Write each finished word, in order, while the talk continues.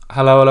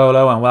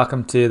Hello, and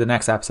welcome to the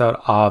next episode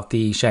of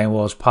the Shane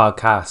Walsh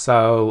podcast.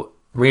 So,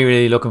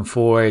 really looking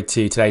forward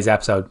to today's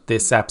episode.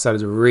 This episode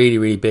is a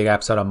really big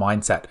episode on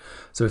mindset.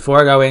 So, before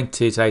I go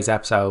into today's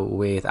episode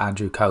with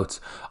Andrew Coates,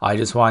 I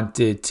just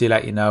wanted to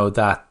let you know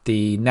that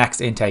the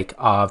next intake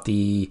of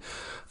the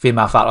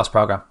Female Fat Loss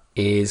Program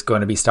is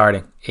going to be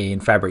starting in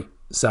February.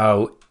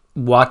 So,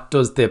 what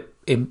does the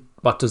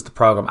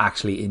program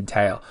actually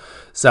entail?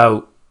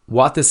 So,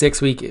 what the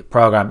 6-week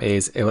program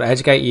is, it will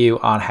educate you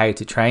on how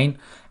to train,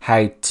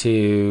 how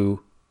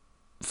to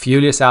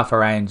fuel yourself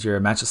around your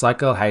menstrual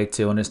cycle, how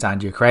to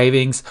understand your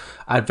cravings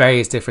at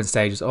various different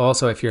stages.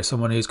 Also, if you're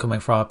someone who's coming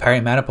from a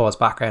perimenopause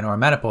background or a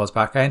menopause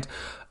background,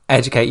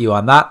 educate you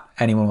on that.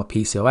 Anyone with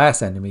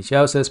PCOS,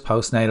 endometriosis,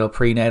 postnatal,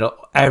 prenatal,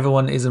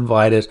 everyone is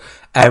invited.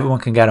 Everyone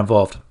can get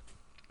involved.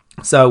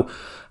 So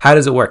how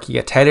does it work? You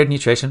get tailored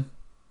nutrition.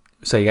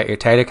 So you get your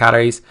tailored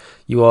calories.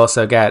 You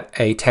also get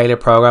a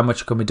tailored program,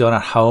 which can be done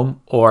at home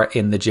or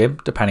in the gym,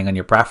 depending on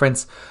your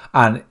preference.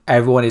 And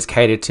everyone is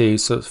catered to,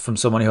 so from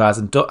someone who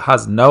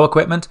has no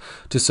equipment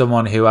to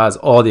someone who has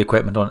all the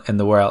equipment in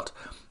the world.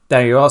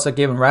 Then you're also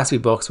given recipe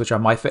books, which are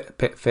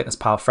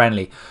MyFitnessPal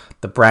friendly.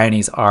 The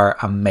brownies are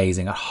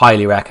amazing. I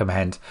highly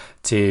recommend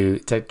to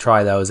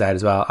try those out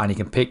as well. And you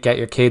can get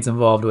your kids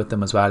involved with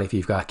them as well if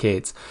you've got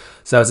kids.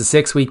 So it's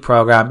a 6-week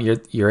program.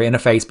 You're in a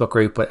Facebook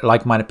group with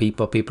like-minded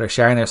people. People are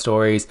sharing their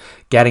stories,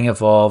 getting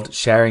involved,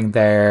 sharing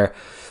their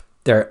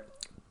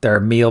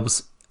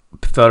meals,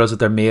 photos of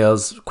their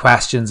meals,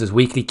 questions. There's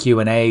weekly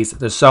Q&As.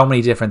 There's so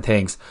many different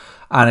things.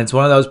 And it's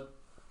one of those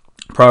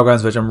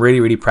programs which I'm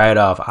really proud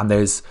of. And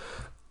there's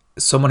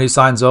someone who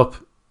signs up,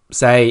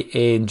 say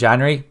in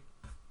January,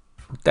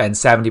 then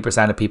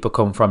 70% of people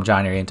come from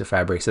January into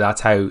February. So that's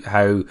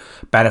how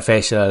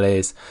beneficial it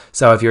is.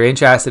 So if you're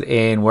interested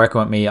in working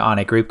with me on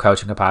a group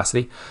coaching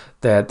capacity,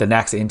 the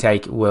next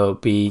intake will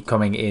be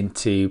coming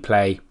into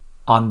play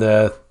on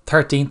the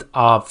 13th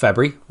of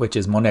February, which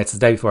is Monday. It's the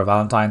day before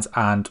Valentine's.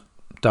 And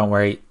don't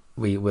worry,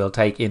 we will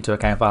take into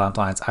account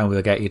Valentine's and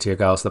we'll get you to your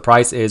goal. So the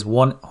price is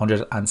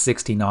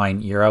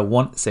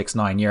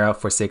 €169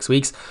 for 6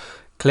 weeks.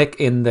 Click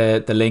in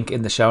the link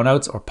in the show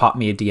notes or pop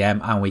me a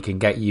DM and we can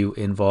get you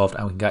involved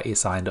and we can get you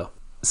signed up.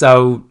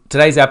 So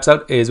today's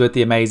episode is with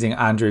the amazing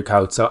Andrew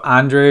Coates. So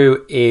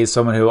Andrew is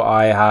someone who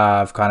I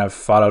have kind of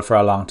followed for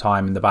a long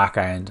time in the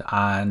background.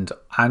 And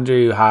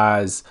Andrew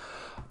has,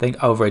 I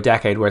think, over a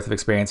decade worth of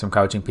experience from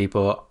coaching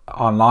people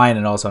online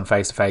and also on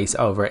face-to-face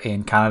over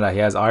in Canada. He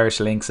has Irish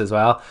links as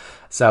well.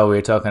 So we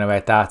were talking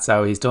about that.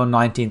 So he's done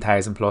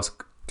 19,000 plus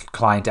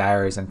client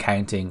hours and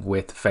counting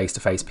with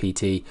face-to-face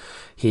PT.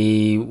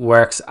 He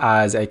works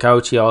as a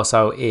coach. He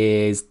also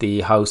is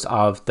the host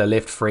of the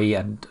Lift Free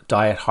and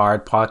Diet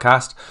Hard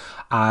podcast,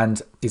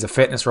 and he's a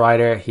fitness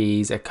writer.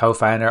 He's a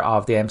co-founder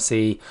of the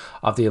MC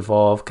of the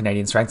Evolve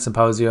Canadian Strength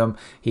Symposium.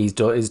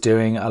 Is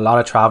doing a lot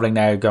of traveling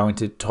now, going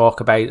to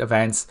talk about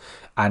events,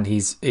 and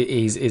he's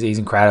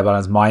incredible, and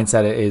his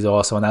mindset is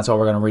awesome, and that's what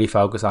we're going to really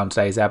focus on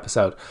today's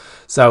episode.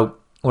 So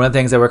one of the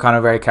things that we're kind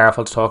of very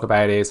careful to talk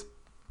about is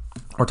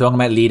we're talking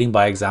about leading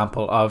by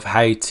example, of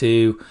how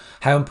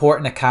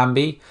important it can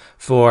be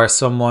for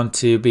someone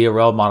to be a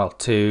role model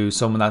to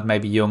someone that may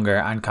be younger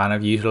and kind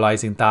of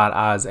utilizing that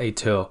as a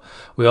tool.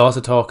 We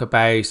also talk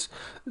about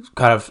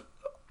kind of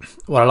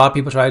what a lot of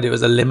people try to do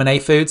is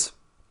eliminate foods.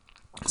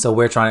 So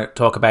we're trying to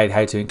talk about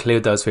how to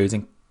include those foods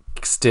and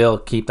still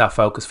keep that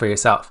focus for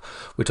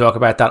yourself. We talk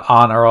about that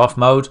on or off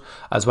mode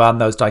as well,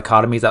 and those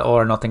dichotomies, that all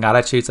or nothing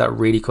attitudes that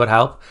really could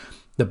help.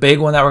 The big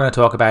one that we're going to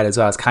talk about as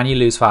well is, can you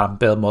lose fat and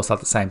build muscle at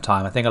the same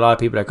time? I think a lot of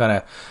people are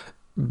going to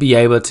be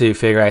able to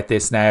figure out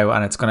this now,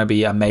 and it's going to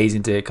be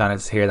amazing to kind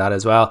of hear that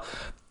as well.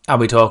 And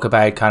we talk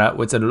about kind of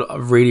what's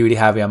really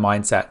heavy on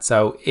mindset.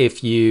 So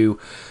if you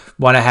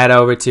want to head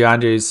over to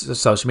Andrew's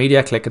social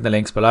media, click on the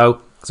links below.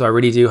 So I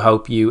really do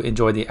hope you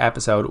enjoy the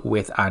episode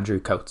with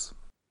Andrew Coates.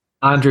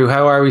 Andrew,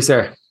 how are we,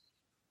 sir?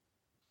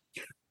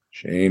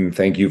 Shane,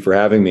 thank you for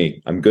having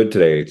me. I'm good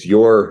today. It's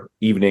your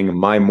evening,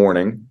 my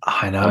morning.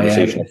 I know.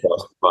 Conversation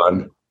across the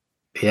pond.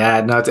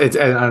 Yeah, no, it's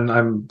and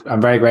I'm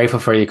very grateful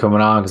for you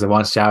coming on, because I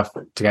wanted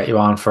to get you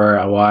on for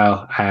a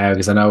while,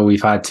 because I know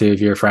we've had two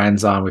of your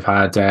friends on. We've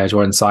had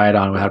Jordan Syed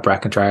on. We had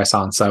Brett Contreras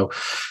on. So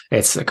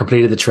it's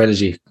completed the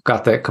trilogy.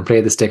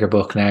 Completed the sticker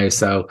book now.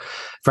 So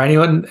for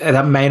anyone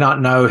that may not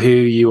know who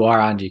you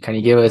are, Andy, can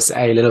you give us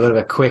a little bit of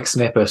a quick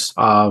snippet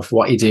of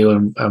what you do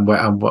and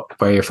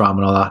where you're from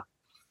and all that?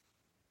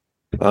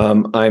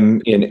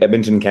 I'm in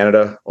Edmonton,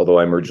 Canada, although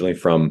I'm originally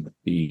from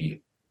the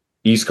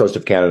east coast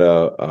of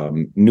Canada,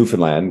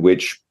 Newfoundland,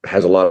 which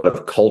has a lot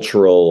of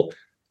cultural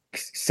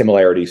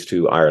similarities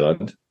to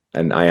Ireland.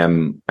 And I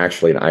am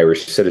actually an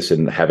Irish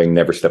citizen, having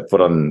never stepped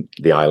foot on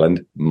the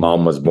island.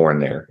 Mom was born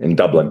there in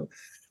Dublin.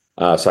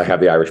 So I have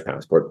the Irish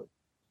passport.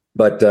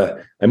 But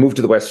I moved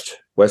to the west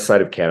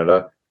side of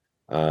Canada.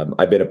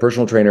 I've been a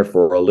personal trainer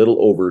for a little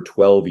over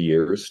 12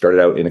 years.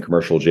 Started out in a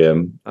commercial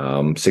gym,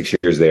 6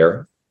 years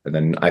there. And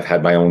then I've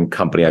had my own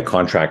company. I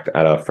contract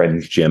at a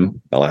friend's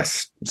gym the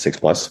last 6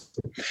 plus.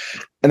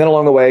 And then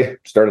along the way,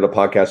 started a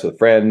podcast with a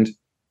friend,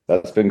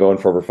 That's been going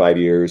for over 5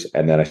 years.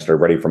 And then I started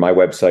writing for my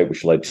website,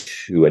 which led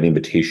to an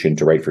invitation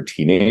to write for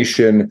T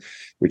Nation,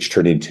 which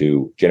turned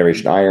into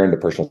Generation Iron, the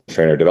Personal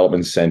Trainer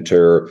Development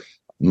Center,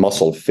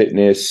 Muscle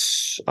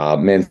Fitness,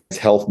 Men's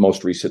Health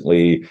most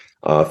recently,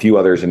 a few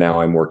others. And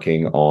now I'm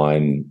working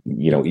on,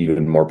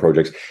 even more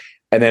projects.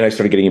 And then I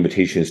started getting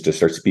invitations to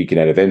start speaking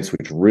at events,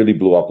 which really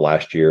blew up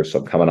last year. So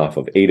I'm coming off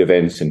of 8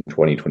 events in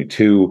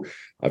 2022.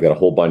 I've got a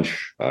whole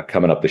bunch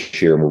coming up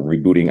this year, and we're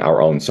rebooting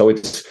our own. So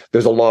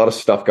there's a lot of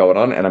stuff going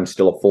on, and I'm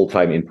still a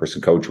full-time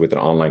in-person coach with an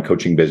online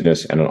coaching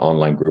business and an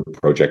online group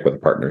project with a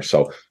partner.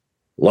 So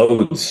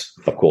loads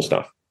of cool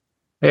stuff.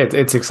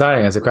 It's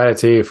exciting. It's a credit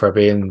to you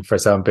for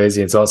so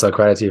busy. It's also a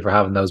credit to you for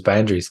having those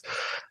boundaries,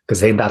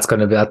 because I think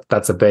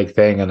that's a big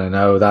thing. And I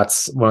know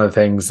that's one of the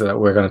things that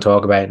we're going to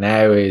talk about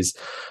now is,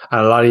 and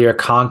a lot of your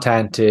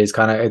content is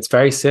it's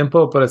very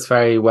simple, but it's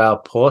very well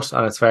put,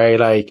 and it's very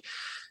like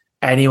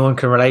anyone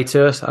can relate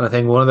to it. And I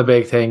think one of the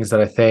big things that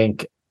I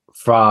think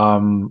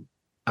from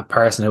a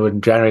person who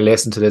would generally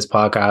listen to this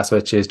podcast,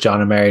 which is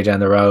John and Mary down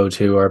the road,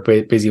 who are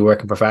busy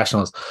working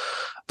professionals,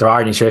 there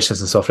are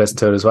nutritionists and stuff listen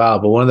to it as well.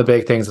 But one of the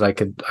big things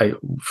that I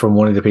from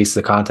one of the pieces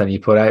of content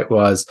you put out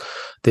was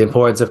the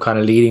importance of kind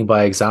of leading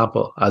by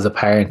example as a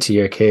parent to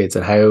your kids,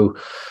 and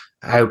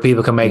how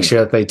people can make sure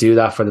that they do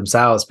that for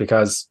themselves,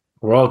 because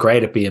we're all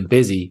great at being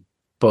busy,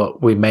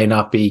 but we may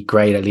not be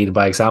great at leading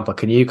by example.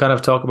 Can you kind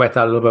of talk about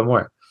that a little bit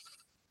more?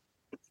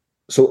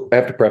 So I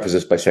have to preface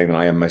this by saying that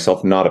I am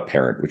myself not a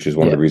parent, which is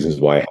one of the reasons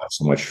why I have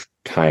so much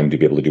time to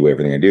be able to do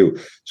everything I do.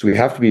 So we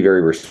have to be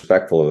very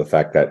respectful of the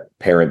fact that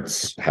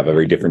parents have a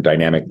very different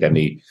dynamic than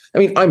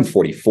I'm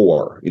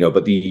 44,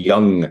 but the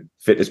young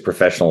fitness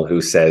professional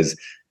who says,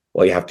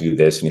 well, you have to do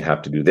this and you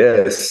have to do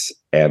this.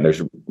 And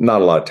there's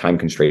not a lot of time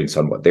constraints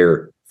on what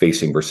they're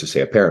facing versus, say,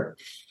 a parent.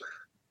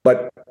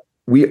 But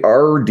we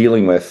are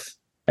dealing with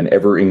an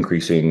ever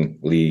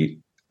increasingly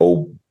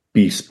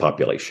obese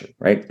population,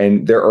 right?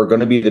 And there are going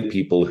to be the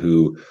people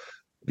who,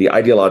 the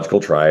ideological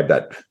tribe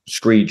that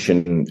screech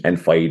and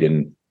fight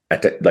and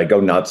like go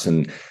nuts,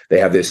 and they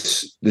have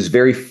this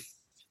very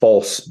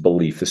false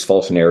belief, this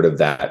false narrative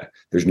that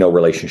there's no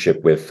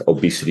relationship with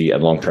obesity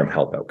and long-term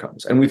health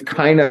outcomes. And we've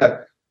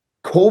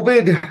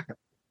COVID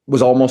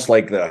was almost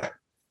like the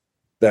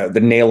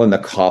nail in the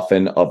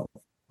coffin of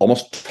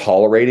almost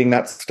tolerating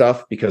that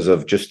stuff, because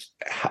of just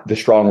the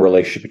strong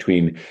relationship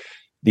between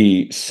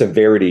the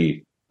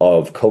severity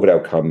of COVID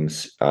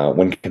outcomes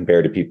when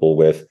compared to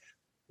people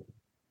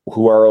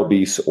who are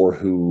obese or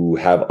who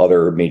have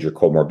other major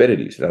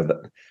comorbidities.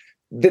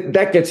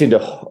 That gets into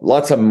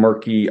lots of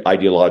murky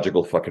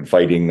ideological fucking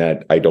fighting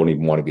that I don't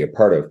even want to be a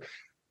part of.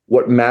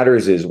 What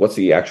matters is what's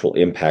the actual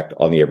impact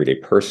on the everyday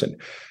person.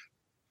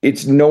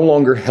 It's no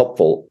longer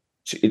helpful.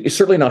 It's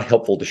certainly not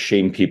helpful to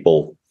shame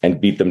people and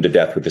beat them to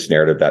death with this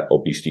narrative that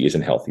obesity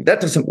isn't healthy.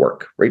 That doesn't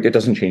work, right? It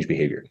doesn't change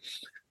behavior.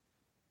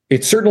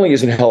 It certainly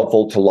isn't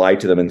helpful to lie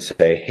to them and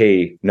say,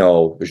 hey,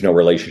 no, there's no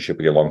relationship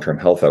with your long-term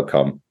health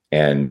outcome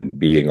and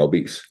being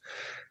obese.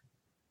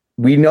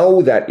 We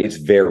know that it's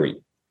very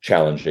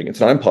challenging. It's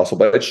not impossible,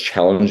 but it's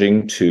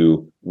challenging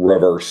to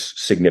reverse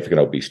significant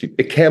obesity.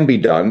 It can be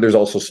done. There's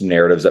also some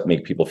narratives that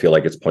make people feel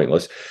like it's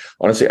pointless.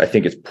 Honestly, I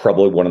think it's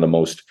probably one of the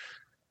most,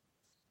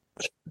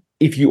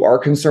 if you are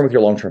concerned with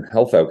your long-term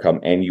health outcome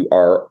and you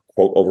are,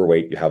 quote,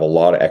 overweight, you have a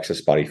lot of excess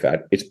body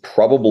fat, it's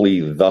probably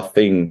the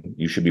thing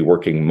you should be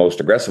working most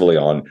aggressively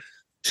on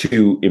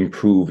to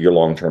improve your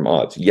long-term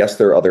odds. Yes,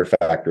 there are other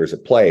factors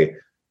at play,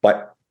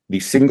 but the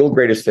single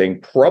greatest thing,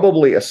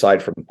 probably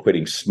aside from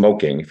quitting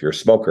smoking, if you're a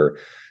smoker,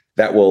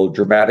 that will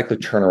dramatically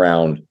turn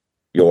around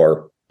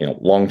your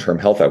long-term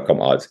health outcome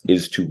odds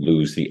is to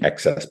lose the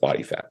excess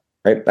body fat.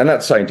 Right. And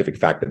that's scientific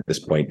fact at this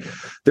point.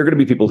 There are going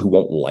to be people who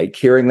won't like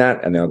hearing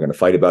that and they're going to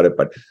fight about it.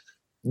 But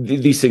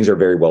these things are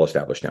very well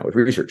established now with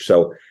research.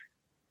 So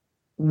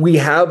we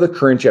have the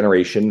current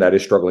generation that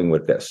is struggling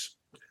with this.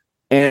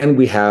 And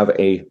we have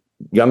a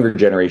younger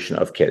generation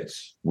of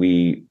kids.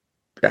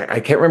 I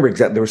can't remember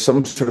exactly. There was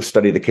some sort of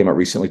study that came out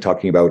recently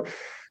talking about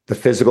the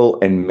physical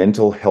and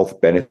mental health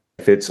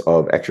benefits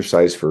of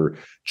exercise for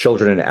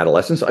children and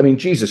adolescents. I mean,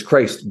 Jesus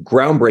Christ,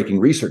 groundbreaking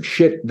research.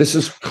 Shit, this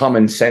is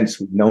common sense.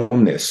 We've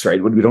known this,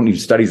 right? We don't need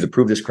studies to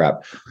prove this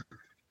crap.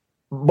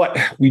 But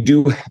we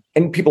do,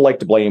 and people like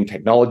to blame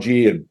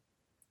technology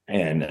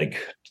and like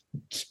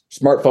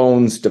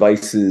smartphones,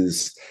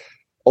 devices,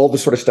 all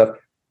this sort of stuff.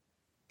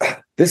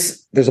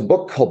 There's a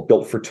book called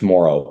Built for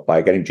Tomorrow by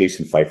a guy named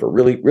Jason Pfeiffer.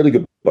 Really, really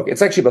good book.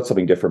 It's actually about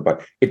something different,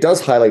 but it does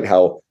highlight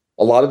how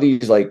a lot of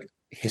these like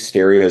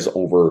hysterias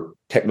over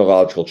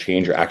technological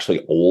change are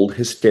actually old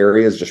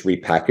hysterias, just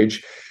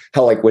repackaged.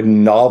 How like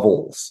when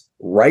novels,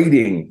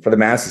 writing for the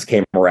masses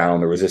came around,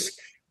 there was this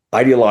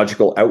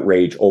ideological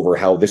outrage over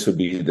how this would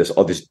be this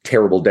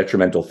terrible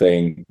detrimental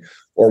thing.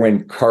 Or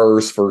when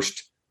cars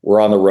first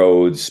were on the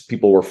roads,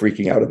 people were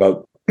freaking out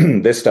about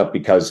this stuff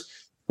because,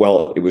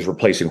 well, it was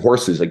replacing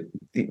horses. Like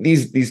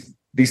these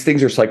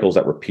things are cycles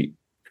that repeat.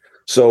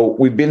 So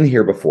we've been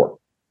here before.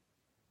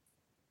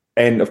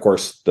 And of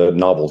course, the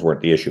novels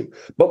weren't the issue.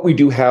 But we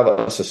do have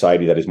a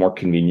society that is more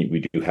convenient.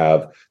 We do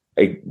have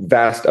a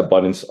vast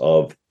abundance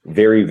of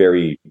very,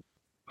 very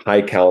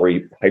high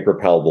calorie, hyper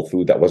palatable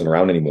food that wasn't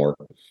around anymore.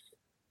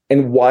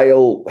 And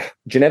while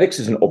genetics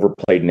is an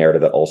overplayed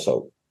narrative that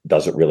also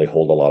doesn't really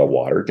hold a lot of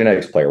water,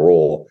 genetics play a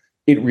role.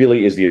 It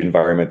really is the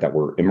environment that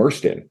we're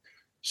immersed in.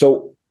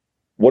 So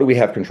what do we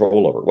have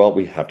control over? Well,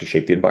 we have to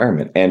shape the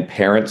environment, and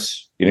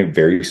parents in a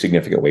very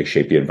significant way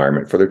shape the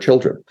environment for their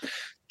children.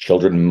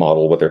 Children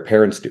model what their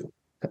parents do.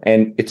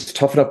 And it's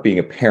tough enough being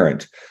a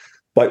parent,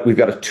 but we've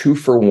got a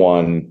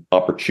 2-for-1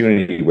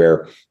 opportunity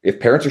where if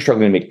parents are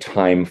struggling to make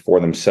time for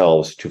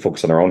themselves to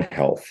focus on their own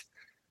health,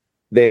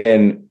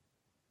 then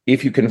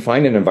if you can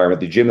find an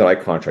environment, the gym that I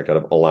contract out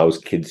of allows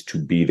kids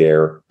to be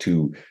there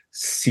to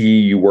see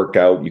you work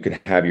out. You can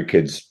have your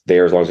kids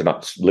there as long as they're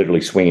not literally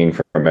swinging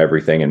from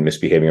everything and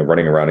misbehaving and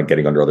running around and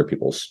getting under other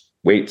people's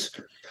weights.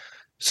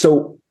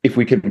 So if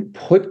we can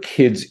put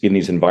kids in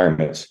these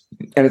environments,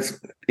 and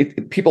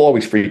people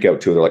always freak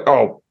out too. They're like,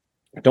 oh,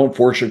 don't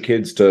force your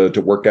kids to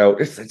work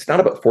out. It's not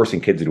about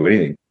forcing kids to do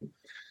anything.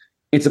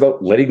 It's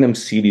about letting them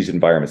see these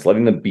environments,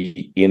 letting them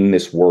be in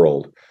this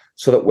world,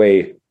 so that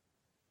way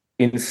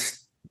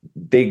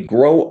they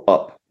grow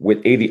up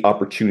with the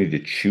opportunity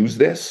to choose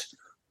this,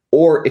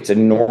 or it's a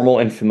normal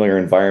and familiar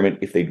environment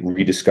if they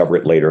rediscover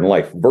it later in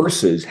life.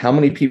 Versus how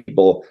many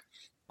people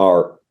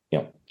are,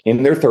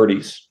 in their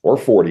 30s or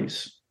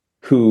 40s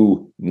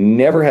who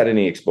never had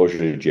any exposure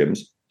to gyms,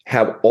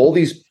 have all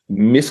these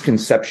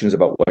misconceptions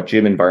about what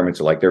gym environments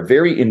are like. They're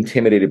very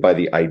intimidated by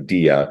the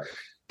idea.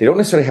 They don't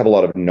necessarily have a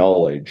lot of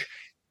knowledge.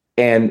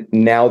 And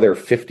now they're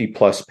 50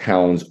 plus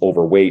pounds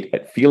overweight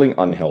at feeling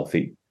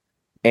unhealthy,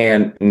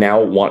 and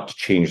now want to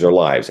change their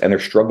lives, and they're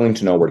struggling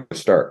to know where to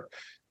start.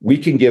 We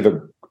can give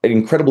an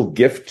incredible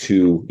gift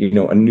to,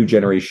 a new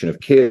generation of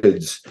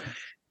kids.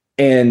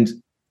 And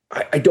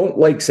I don't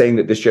like saying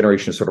that this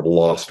generation is sort of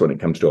lost when it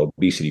comes to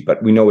obesity,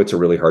 but we know it's a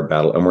really hard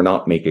battle, and we're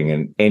not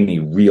making any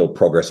real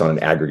progress on an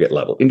aggregate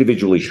level.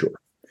 Individually, sure.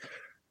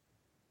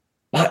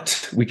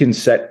 But we can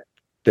set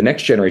the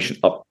next generation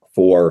up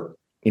for,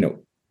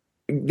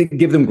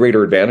 give them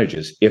greater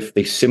advantages if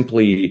they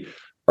simply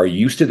are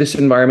used to this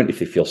environment, if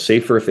they feel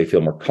safer, if they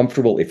feel more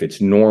comfortable, if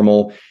it's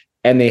normal,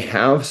 and they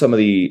have some of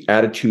the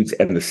attitudes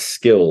and the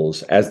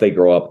skills as they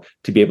grow up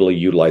to be able to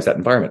utilize that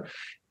environment.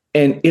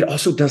 And it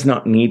also does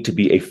not need to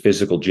be a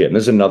physical gym.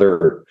 There's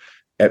another,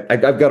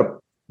 I've got a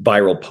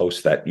viral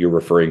post that you're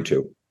referring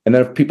to. And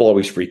then if people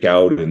always freak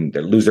out and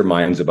they lose their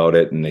minds about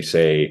it, and they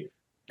say,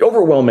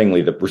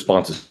 overwhelmingly, the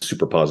response is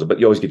super positive, but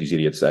you always get these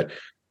idiots that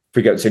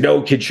freak out and say,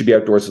 no, kids should be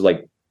outdoors. It's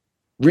like,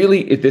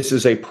 really, if this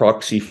is a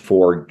proxy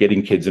for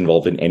getting kids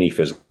involved in any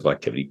physical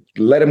activity.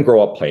 Let them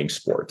grow up playing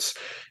sports.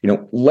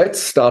 Let's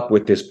stop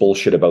with this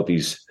bullshit about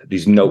these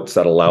notes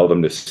that allow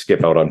them to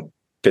skip out on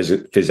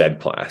phys ed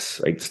class,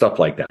 right? Stuff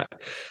like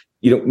that.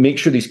 Make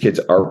sure these kids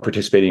are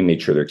participating,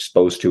 make sure they're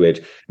exposed to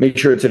it, make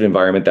sure it's an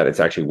environment that it's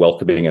actually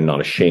welcoming and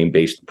not a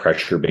shame-based,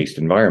 pressure-based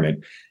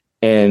environment.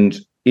 And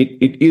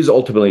it is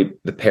ultimately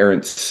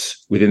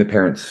within the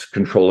parents'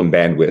 control and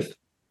bandwidth,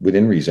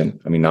 within reason.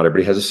 I mean, not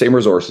everybody has the same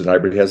resources, not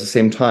everybody has the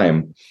same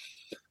time,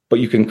 but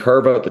you can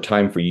carve out the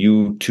time for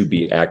you to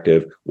be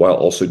active while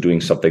also doing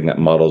something that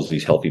models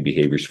these healthy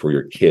behaviors for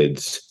your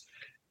kids.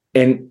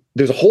 And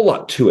there's a whole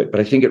lot to it,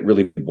 but I think it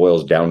really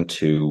boils down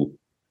to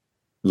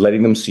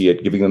letting them see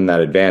it, giving them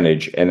that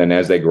advantage. And then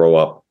as they grow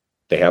up,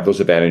 they have those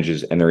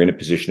advantages and they're in a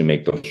position to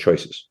make those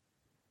choices.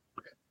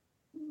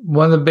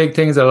 One of the big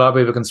things that a lot of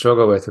people can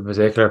struggle with, in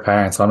particular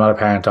parents, I'm not a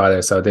parent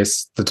either, so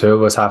the two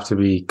of us have to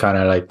be kind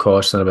of like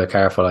cautious and a bit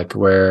careful. Like,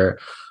 we're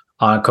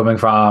coming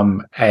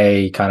from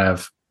a kind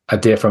of a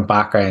different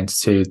background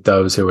to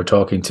those who we're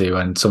talking to,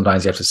 and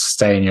sometimes you have to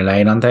stay in your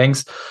lane on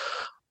things.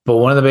 But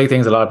one of the big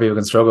things a lot of people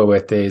can struggle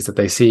with is that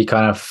they see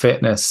kind of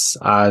fitness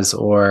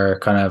or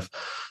kind of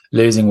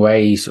losing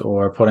weight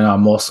or putting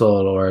on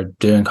muscle or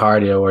doing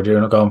cardio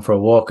or going for a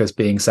walk as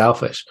being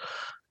selfish.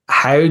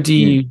 How do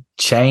you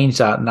change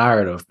that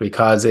narrative?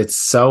 Because it's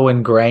so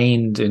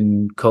ingrained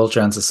in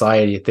culture and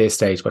society at this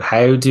stage. But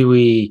how do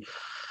you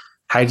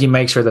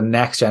make sure the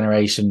next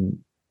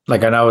generation,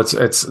 like, I know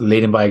it's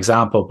leading by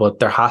example, but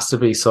there has to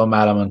be some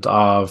element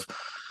of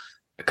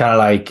kind of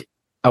like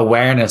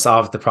awareness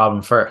of the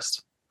problem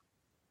first.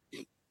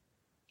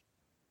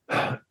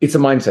 It's a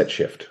mindset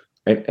shift.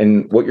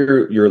 And what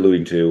you're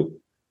alluding to,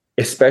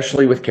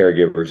 especially with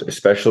caregivers,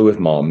 especially with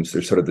moms,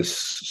 there's sort of this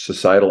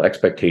societal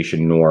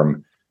expectation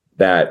norm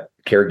that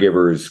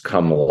caregivers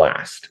come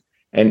last.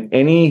 And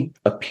any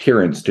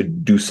appearance to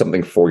do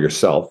something for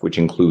yourself, which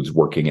includes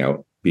working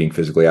out, being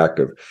physically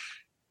active,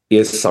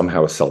 is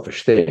somehow a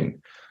selfish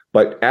thing.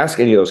 But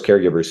ask any of those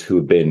caregivers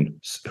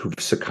who've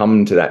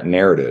succumbed to that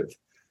narrative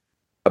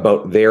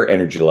about their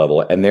energy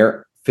level and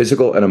their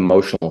physical and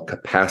emotional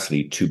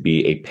capacity to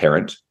be a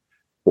parent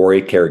or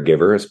a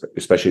caregiver,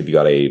 especially if you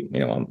got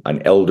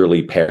an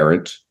elderly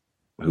parent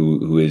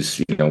who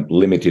is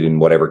limited in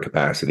whatever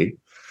capacity.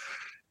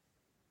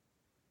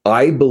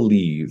 I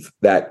believe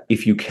that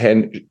if you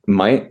can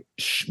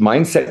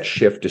mindset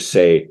shift to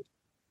say,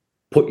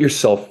 put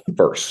yourself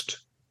first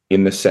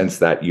in the sense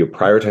that you're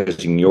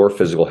prioritizing your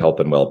physical health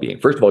and well-being.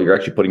 First of all, you're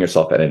actually putting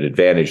yourself at an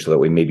advantage so that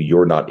way maybe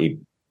you're not a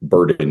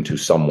burden to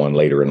someone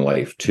later in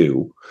life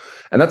too.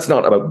 And that's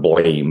not about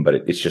blame, but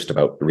it's just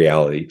about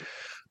reality.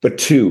 But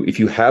two, if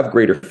you have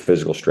greater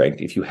physical strength,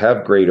 if you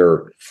have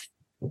greater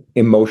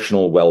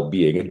emotional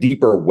well-being, a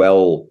deeper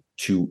well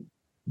to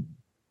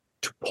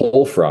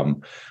pull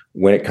from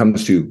when it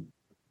comes to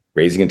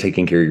raising and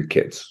taking care of your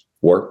kids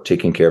or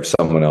taking care of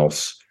someone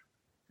else,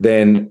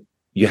 then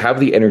you have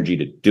the energy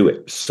to do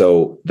it.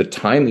 So the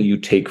time that you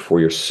take for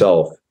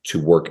yourself to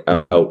work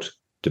out,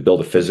 to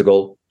build a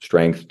physical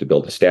strength, to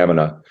build a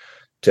stamina,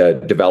 to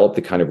develop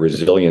the kind of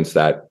resilience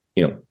that,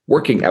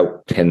 working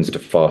out tends to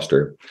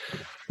foster,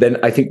 then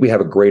I think we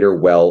have a greater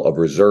well of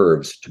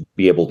reserves to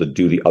be able to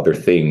do the other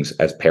things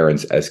as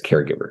parents, as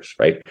caregivers,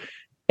 right?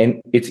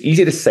 And it's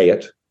easy to say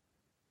it,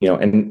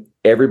 and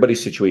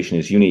everybody's situation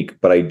is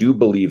unique, but I do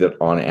believe that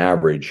on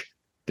average,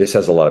 this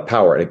has a lot of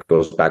power. And it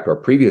goes back to our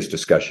previous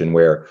discussion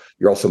where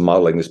you're also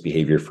modeling this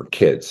behavior for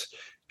kids.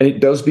 And it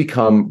does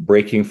become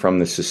breaking from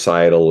the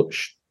societal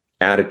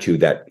attitude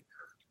that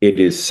it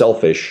is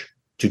selfish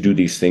to do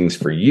these things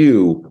for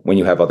you when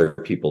you have other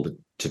people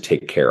to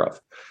take care of.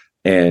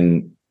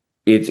 And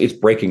it's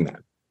breaking that.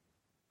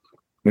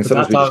 And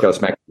sometimes we just got to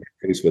smack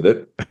your face with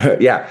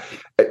it. Yeah.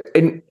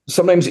 And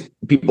sometimes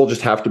people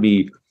just have to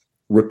be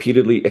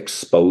repeatedly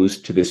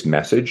exposed to this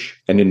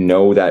message and to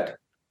know that,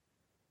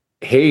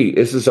 hey,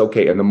 this is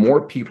okay. And the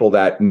more people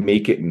that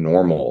make it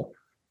normal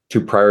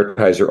to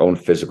prioritize their own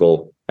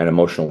physical and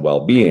emotional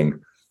well-being,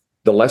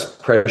 the less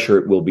pressure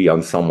it will be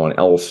on someone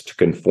else to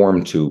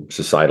conform to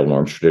societal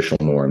norms,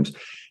 traditional norms.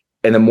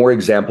 And the more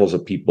examples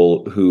of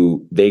people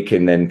who they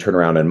can then turn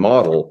around and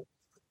model,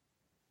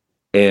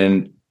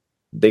 and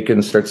they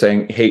can start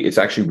saying, hey, it's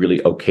actually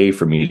really okay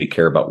for me to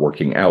care about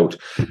working out,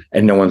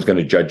 and no one's going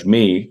to judge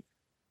me.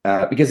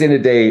 Because in the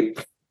day,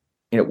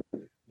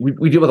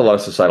 we deal with a lot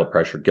of societal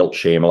pressure, guilt,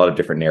 shame, a lot of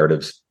different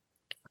narratives.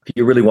 If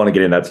you really want to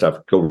get in that stuff,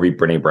 go read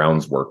Brene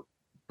Brown's work.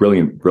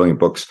 Brilliant, brilliant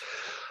books.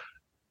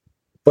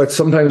 But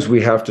sometimes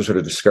we have to sort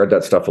of discard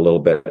that stuff a little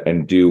bit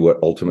and do what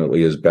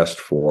ultimately is best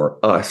for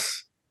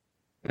us,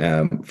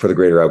 for the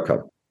greater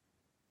outcome.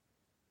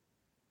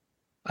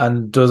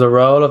 And does a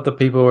role of the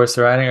people we're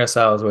surrounding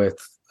ourselves with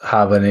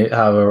have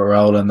a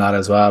role in that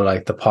as well,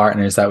 like the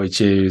partners that we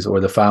choose or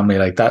the family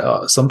like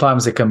that?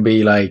 Sometimes it can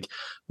be like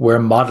we're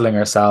modeling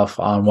ourselves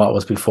on what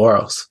was before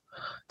us.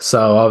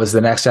 So obviously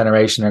the next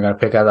generation are going to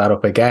pick that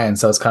up again.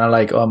 So it's kind of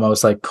like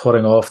almost like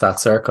cutting off that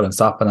circle and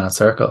stopping that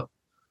circle.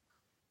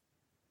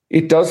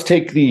 It does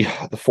take the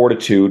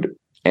fortitude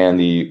and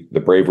the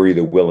bravery,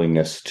 the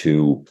willingness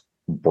to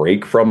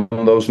break from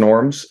those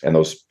norms and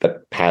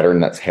that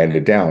pattern that's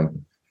handed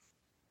down.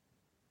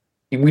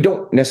 We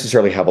don't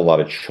necessarily have a lot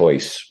of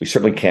choice. We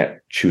certainly can't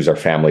choose our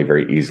family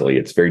very easily.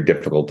 It's very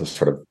difficult to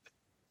sort of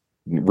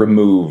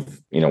remove,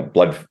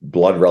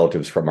 blood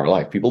relatives from our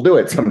life. People do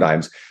it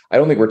sometimes. I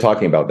don't think we're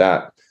talking about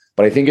that,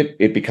 but I think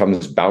it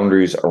becomes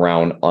boundaries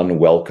around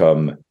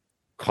unwelcome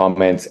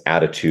comments,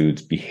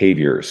 attitudes,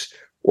 behaviors,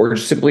 or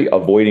just simply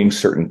avoiding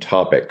certain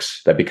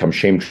topics that become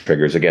shame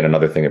triggers. Again,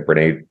 another thing that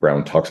Brene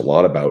Brown talks a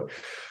lot about.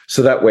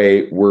 So that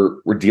way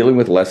we're dealing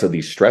with less of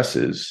these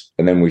stresses,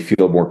 and then we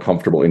feel more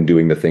comfortable in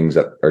doing the things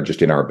that are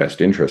just in our best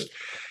interest.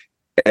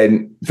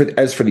 And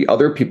as for the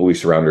other people we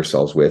surround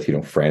ourselves with,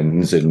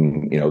 friends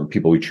and,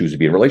 people we choose to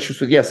be in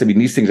relationships with, yes, I mean,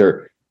 these things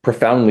are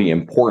profoundly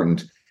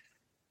important.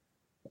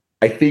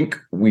 I think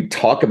we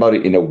talk about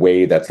it in a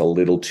way that's a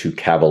little too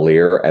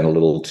cavalier and a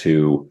little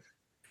too,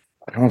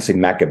 I don't want to say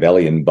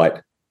Machiavellian,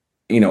 but,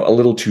 a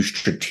little too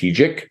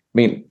strategic. I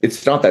mean,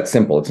 it's not that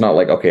simple. It's not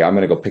like, okay, I'm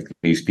going to go pick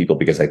these people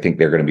because I think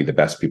they're going to be the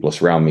best people to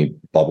surround me,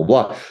 blah, blah,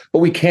 blah. But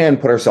we can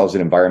put ourselves in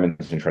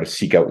environments and try to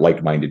seek out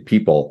like-minded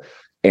people.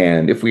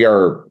 And if we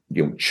are,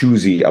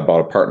 choosy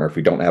about a partner, if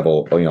we don't have a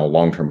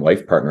long-term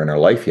life partner in our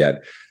life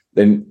yet,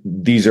 then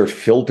these are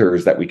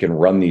filters that we can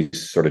run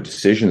these sort of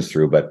decisions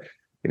through. But,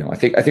 I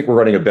think we're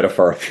running a bit of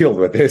far afield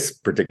with this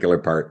particular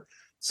part.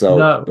 So,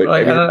 no, but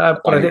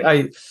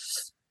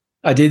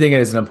I do think it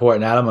is an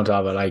important element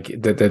of it, like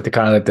the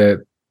kind of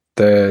like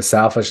the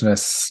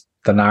selfishness,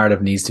 the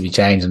narrative needs to be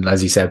changed. And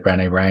as you said,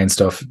 Brené Brown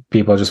stuff,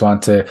 people just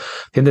want to.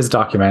 I think there's a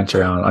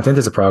documentary on. I think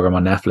there's a program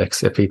on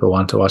Netflix if people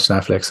want to watch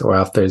Netflix, or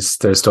if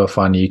there's stuff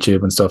on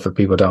YouTube and stuff if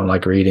people don't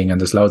like reading.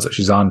 And there's loads that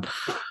she's on.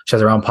 She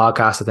has her own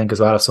podcast, I think, as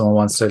well. If someone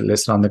wants to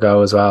listen on the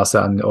go as well,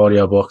 so on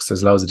audio books,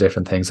 there's loads of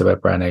different things about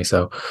Brené.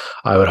 So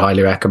I would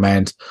highly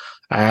recommend.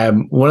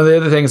 One of the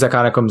other things that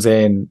kind of comes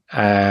in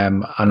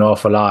an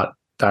awful lot,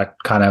 that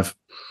kind of,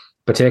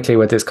 particularly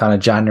with this kind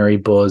of January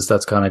buzz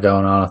that's kind of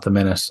going on at the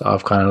minute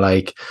of kind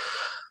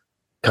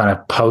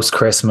of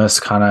post-Christmas,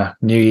 kind of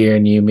new year,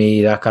 new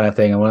me, that kind of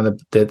thing. And one of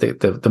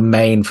the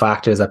main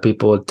factors that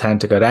people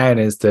tend to go down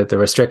is the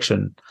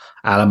restriction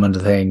element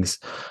of things.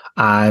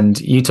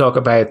 And you talk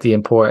about the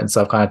importance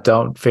of kind of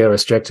don't feel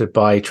restricted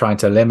by trying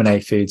to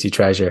eliminate foods you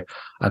treasure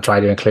and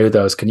try to include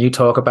those. Can you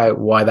talk about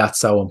why that's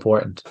so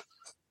important?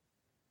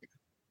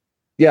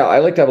 Yeah, I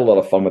like to have a lot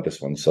of fun with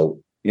this one.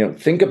 So,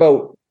 think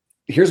about,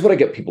 here's what I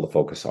get people to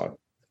focus on.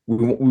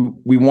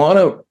 we want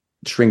to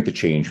shrink the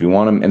change. We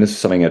want to, and this is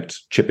something that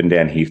Chip and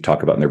Dan Heath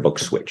talk about in their book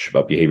Switch,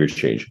 about behavior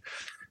change.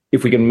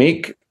 If we can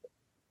make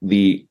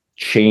the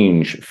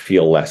change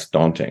feel less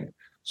daunting.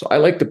 So I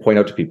like to point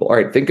out to people, all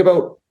right, think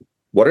about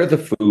what are the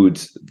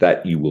foods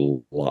that you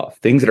will love,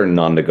 things that are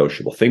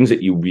non-negotiable, things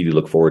that you really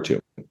look forward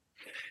to.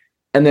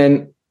 And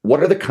then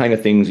what are the kind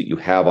of things that you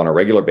have on a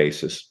regular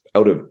basis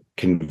out of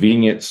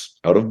convenience,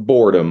 out of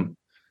boredom,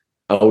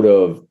 out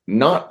of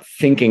not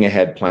thinking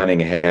ahead,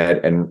 planning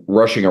ahead, and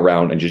rushing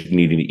around and just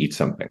needing to eat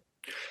something.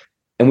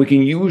 And we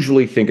can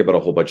usually think about a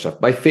whole bunch of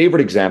stuff. My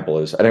favorite example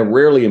is, and I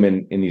rarely am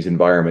in these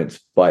environments,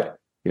 but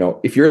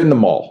if you're in the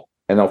mall,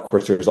 and of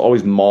course there's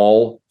always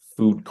mall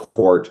food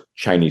court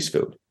Chinese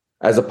food,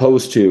 as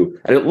opposed to,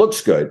 and it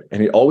looks good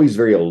and it always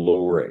very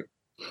alluring.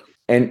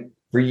 And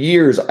for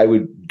years I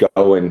would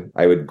go and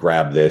I would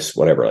grab this,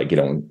 whatever,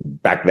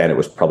 back then it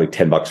was probably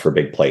 $10 for a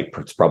big plate.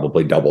 It's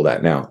probably double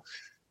that now.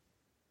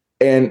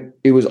 And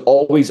it was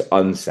always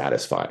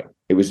unsatisfying.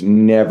 It was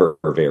never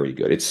very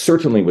good. It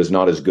certainly was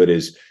not as good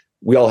as,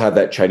 we all have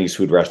that Chinese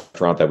food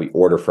restaurant that we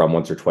order from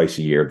once or twice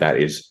a year. That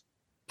is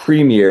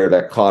premier,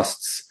 that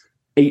costs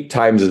 8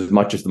 times as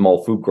much as the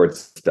mall food court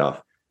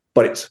stuff,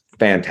 but it's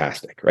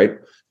fantastic, right?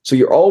 So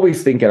you're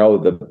always thinking, oh,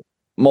 the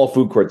mall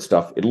food court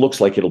stuff, it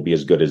looks like it'll be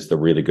as good as the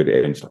really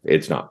good stuff.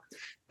 It's not.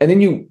 And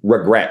then you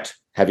regret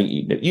having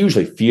eaten it. You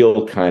usually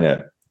feel kind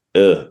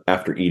of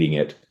after eating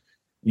it.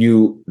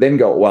 You then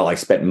go, well, I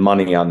spent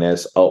money on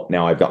this. Oh,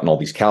 now I've gotten all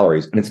these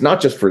calories. And it's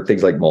not just for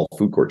things like mall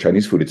food court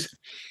Chinese food.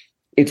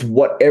 It's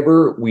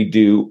whatever we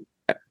do,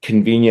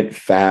 convenient,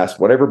 fast,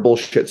 whatever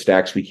bullshit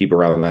stacks we keep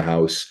around the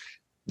house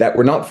that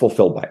we're not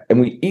fulfilled by. And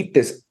we eat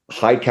this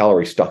high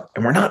calorie stuff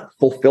and we're not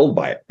fulfilled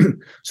by it.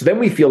 So then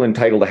we feel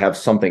entitled to have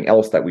something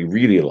else that we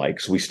really like.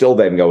 So we still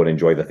then go and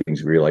enjoy the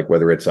things we really like,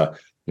 whether it's a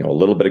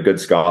little bit of good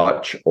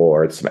scotch,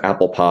 or it's some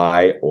apple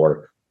pie,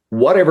 or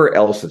whatever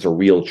else that's a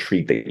real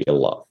treat that you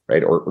love,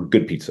 right? Or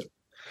good pizza.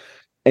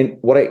 And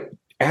what I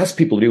ask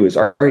people to do is,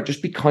 all right,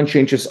 just be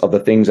conscientious of the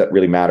things that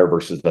really matter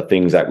versus the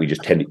things that we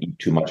just tend to eat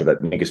too much of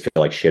that make us feel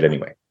like shit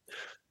anyway.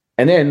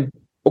 And then,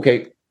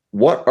 okay,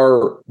 what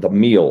are the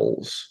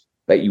meals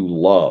that you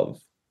love,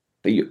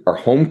 that are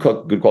home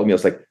cooked, good quality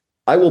meals? Like,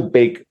 I will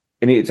bake,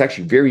 and it's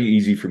actually very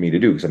easy for me to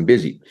do because I'm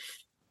busy.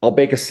 I'll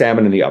bake a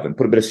salmon in the oven,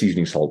 put a bit of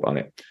seasoning salt on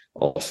it.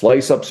 I'll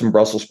slice up some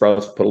Brussels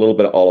sprouts, put a little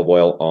bit of olive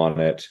oil on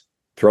it,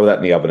 throw that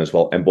in the oven as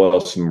well, and boil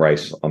some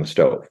rice on the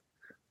stove.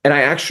 And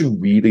I actually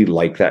really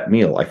like that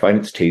meal. I find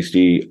it's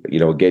tasty.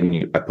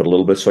 Again, I put a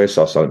little bit of soy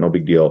sauce on it, no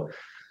big deal.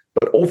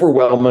 But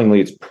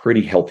overwhelmingly, it's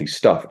pretty healthy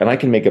stuff. And I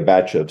can make a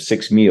batch of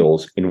 6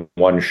 meals in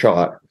one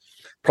shot.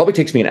 Probably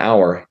takes me an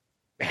hour.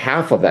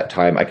 Half of that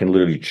time, I can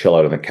literally chill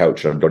out on the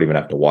couch and I don't even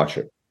have to watch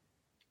it.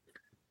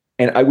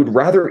 And I would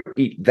rather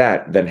eat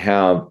that than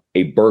have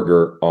a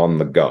burger on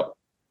the go.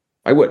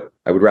 I would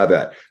rather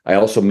that. I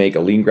also make a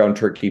lean ground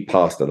turkey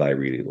pasta that I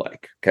really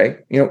like. Okay.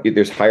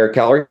 There's higher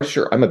calories.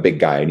 Sure. I'm a big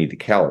guy. I need the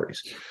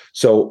calories.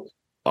 So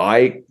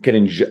I can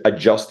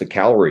adjust the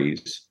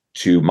calories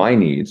to my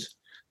needs,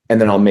 and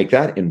then I'll make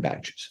that in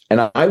batches.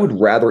 And I would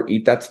rather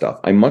eat that stuff.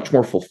 I'm much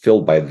more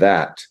fulfilled by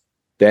that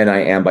than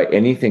I am by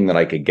anything that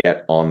I could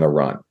get on the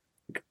run.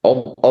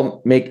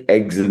 I'll make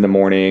eggs in the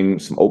morning,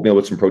 some oatmeal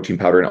with some protein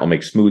powder, and I'll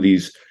make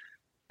smoothies,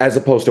 as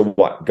opposed to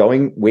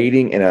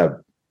waiting in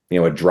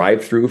a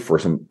drive-through for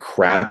some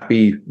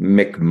crappy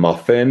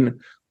McMuffin,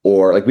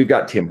 or like we've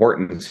got Tim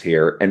Hortons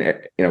here,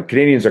 and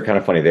Canadians are kind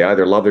of funny. They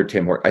either love their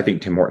Tim Hortons. I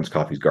think Tim Hortons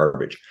coffee is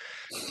garbage,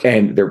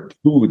 and their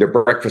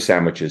breakfast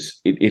sandwiches.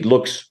 It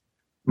looks,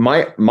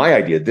 my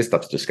idea. This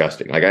stuff's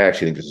disgusting. Like, I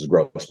actually think this is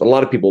gross, but a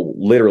lot of people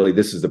literally,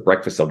 this is the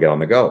breakfast they'll get on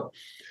the go.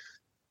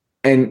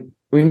 And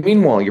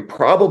meanwhile, you're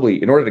probably,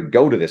 in order to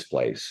go to this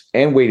place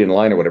and wait in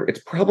line or whatever,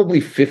 it's probably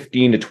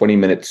 15 to 20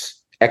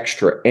 minutes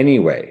extra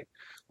anyway.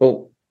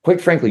 Well,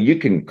 quite frankly, you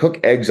can cook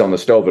eggs on the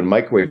stove and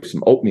microwave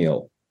some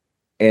oatmeal,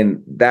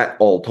 and that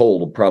all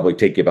told will probably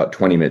take you about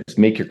 20 minutes.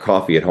 Make your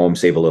coffee at home,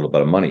 save a little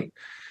bit of money.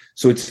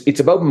 So it's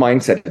about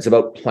mindset. It's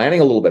about planning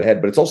a little bit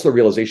ahead, but it's also the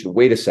realization,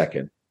 wait a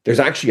second, there's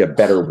actually a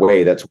better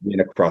way that's win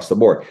across the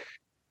board.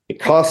 It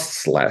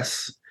costs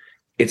less.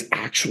 It's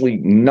actually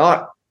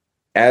not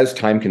as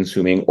time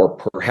consuming, or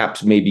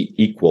perhaps maybe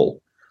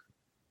equal,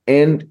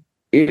 and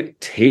it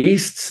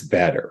tastes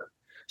better.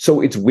 So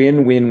it's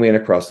win-win-win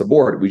across the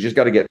board. We just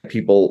got to get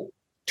people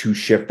to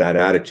shift that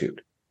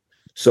attitude.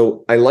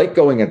 So I like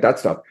going at that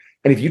stuff.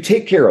 And if you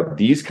take care of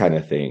these kind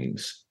of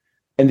things,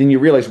 and then you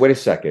realize, wait a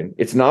second,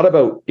 it's not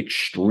about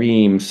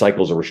extreme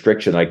cycles of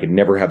restriction. I can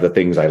never have the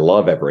things I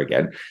love ever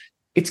again.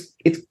 It's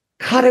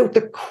cut out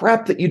the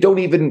crap that you don't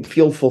even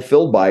feel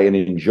fulfilled by and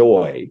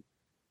enjoy.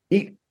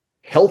 Eat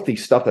healthy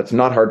stuff that's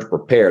not hard to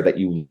prepare, that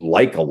you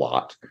like a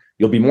lot.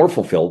 You'll be more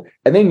fulfilled.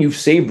 And then you've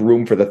saved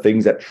room for the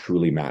things that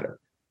truly matter.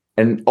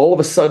 And all of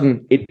a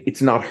sudden,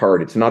 it's not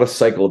hard. It's not a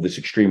cycle of this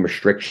extreme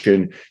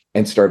restriction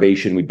and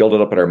starvation. We build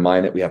it up in our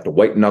mind that we have to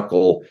white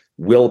knuckle,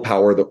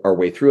 willpower our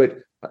way through it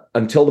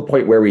until the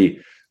point where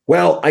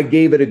I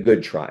gave it a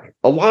good try.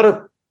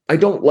 I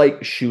don't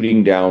like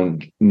shooting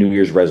down New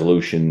Year's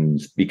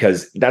resolutions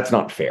because that's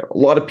not fair. A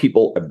lot of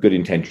people have good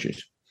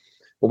intentions,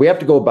 but we have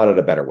to go about it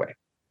a better way.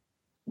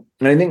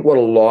 And I think what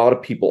a lot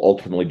of people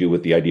ultimately do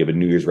with the idea of a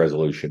New Year's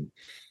resolution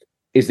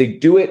is they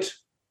do it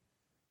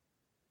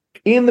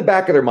in the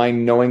back of their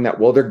mind, knowing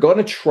that, well, they're going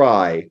to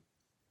try,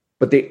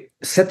 but they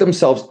set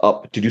themselves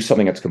up to do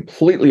something that's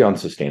completely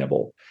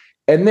unsustainable.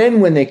 And then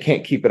when they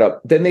can't keep it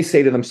up, then they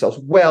say to themselves,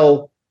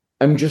 well,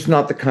 I'm just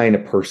not the kind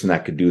of person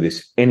that could do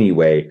this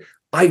anyway.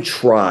 I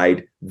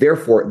tried,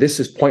 therefore, this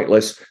is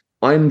pointless.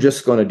 I'm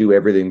just going to do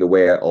everything the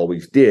way I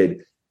always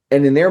did.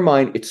 And in their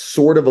mind, it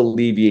sort of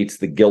alleviates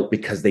the guilt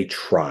because they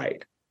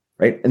tried,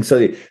 right? And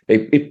so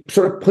it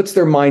sort of puts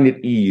their mind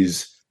at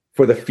ease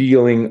for the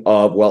feeling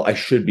of, well, I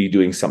should be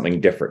doing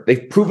something different.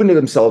 They've proven to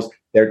themselves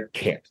they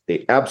can't.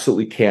 They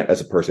absolutely can't as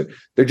a person.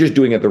 They're just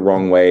doing it the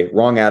wrong way,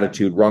 wrong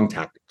attitude, wrong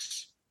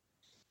tactics.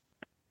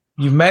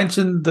 You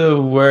mentioned the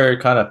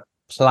word kind of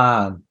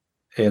plan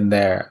in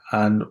there.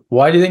 And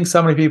why do you think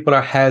so many people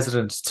are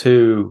hesitant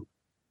to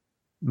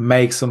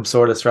make some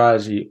sort of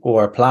strategy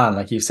or plan?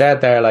 Like you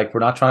said there, like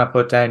we're not trying to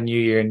put down new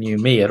year, new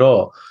me at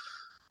all.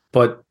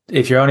 But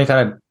if you're only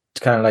kind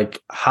of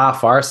like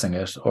half arsing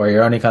it, or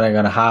you're only kind of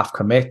going to half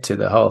commit to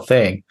the whole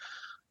thing,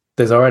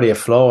 there's already a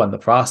flaw in the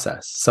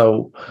process.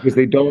 So because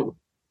they don't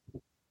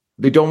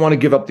want to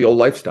give up the old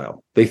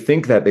lifestyle. They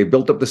think that they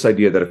built up this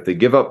idea that if they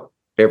give up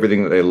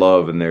everything that they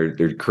love and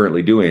they're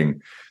currently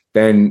doing,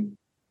 then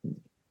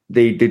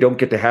they don't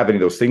get to have any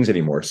of those things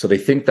anymore. So they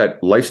think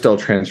that lifestyle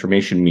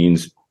transformation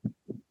means,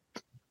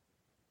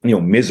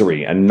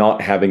 misery and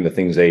not having the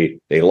things they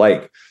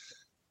like.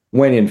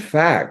 When in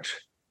fact,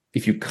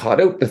 if you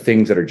cut out the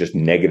things that are just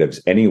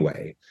negatives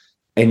anyway,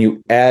 and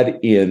you add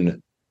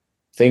in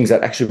things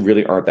that actually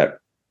really aren't that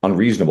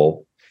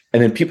unreasonable,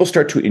 and then people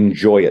start to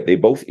enjoy it. They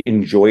both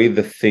enjoy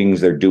the things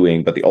they're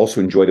doing, but they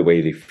also enjoy the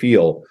way they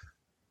feel.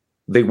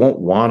 They won't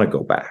want to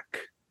go back.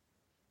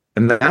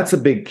 And that's a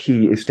big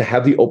key, is to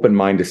have the open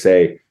mind to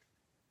say,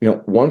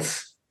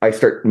 once I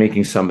start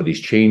making some of these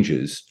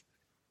changes,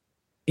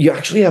 you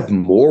actually have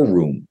more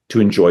room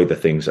to enjoy the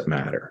things that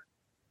matter.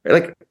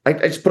 Like I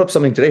just put up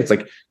something today. It's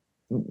like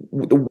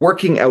the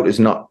working out is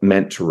not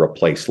meant to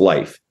replace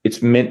life.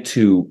 It's meant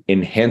to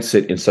enhance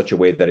it in such a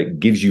way that it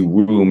gives you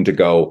room to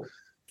go.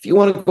 If you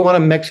want to go on a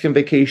Mexican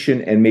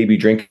vacation and maybe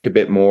drink a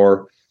bit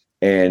more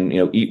and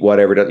eat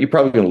whatever, you're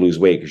probably going to lose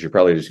weight because you're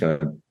probably just going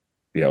to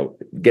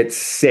get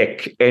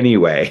sick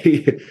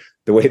anyway,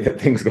 the way that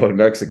things go in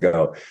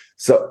Mexico.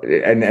 So,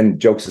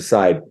 and jokes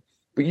aside,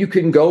 but you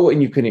can go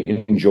and you can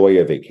enjoy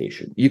a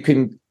vacation. You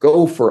can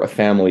go for a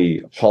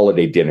family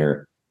holiday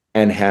dinner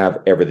and have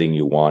everything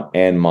you want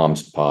and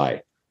mom's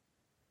pie,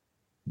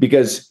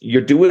 because you're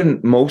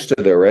doing most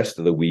of the rest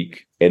of the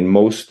week and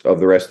most of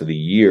the rest of the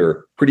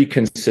year pretty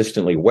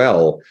consistently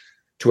well,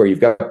 to where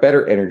you've got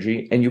better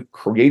energy and you've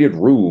created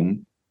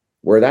room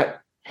where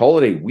that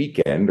holiday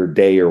weekend or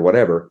day or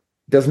whatever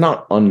does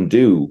not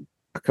undo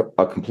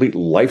a complete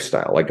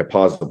lifestyle, like a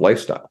positive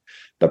lifestyle.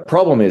 The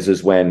problem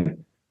is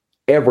when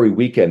every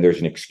weekend there's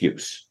an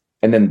excuse,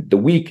 and then the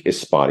week is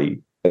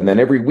spotty, and then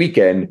every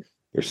weekend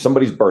there's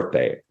somebody's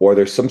birthday, or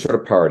there's some sort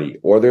of party,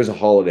 or there's a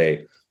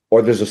holiday,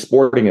 or there's a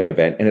sporting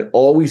event, and it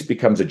always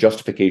becomes a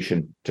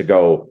justification to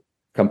go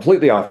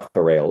completely off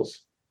the rails.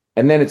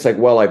 And then it's like,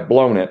 well, I've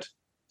blown it,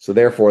 so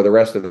therefore the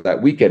rest of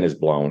that weekend is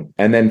blown.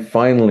 And then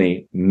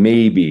finally,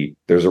 maybe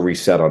there's a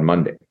reset on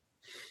Monday.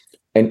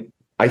 And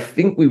I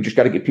think we've just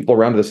got to get people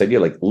around to this idea,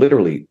 like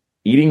literally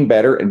eating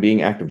better and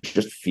being active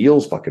just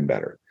feels fucking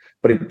better,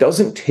 but it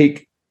doesn't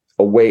take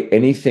away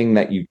anything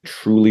that you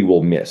truly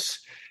will miss.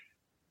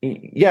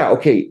 Yeah,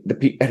 okay.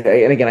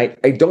 And again,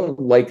 I don't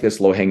like this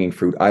low-hanging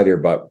fruit either,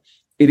 but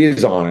it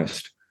is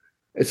honest.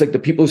 It's like the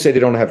people who say they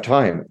don't have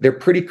time, they're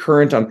pretty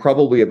current on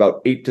probably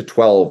about 8 to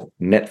 12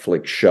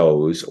 Netflix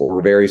shows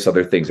or various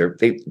other things.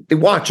 They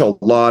watch a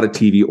lot of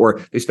TV, or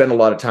they spend a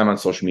lot of time on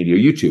social media or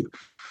YouTube.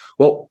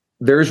 Well,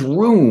 there's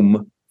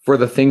room for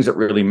the things that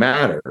really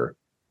matter,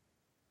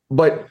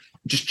 but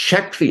just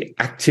check the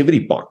activity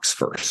box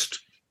first.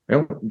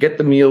 Get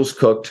the meals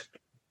cooked,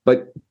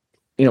 but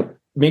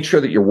make sure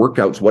that your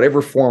workouts,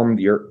 whatever form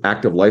your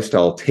active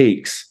lifestyle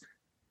takes,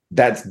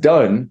 that's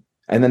done.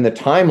 And then the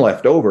time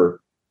left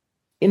over,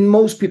 in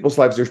most people's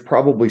lives, there's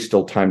probably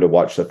still time to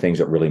watch the things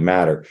that really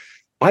matter.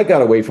 I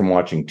got away from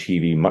watching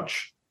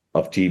much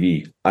of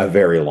TV a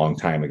very long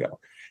time ago,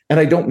 and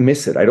I don't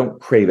miss it. I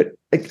don't crave it.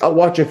 I'll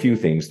watch a few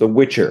things. The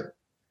Witcher,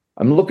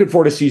 I'm looking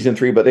forward to season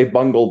 3, but they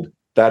bungled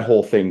that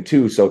whole thing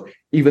too. So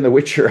even The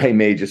Witcher, I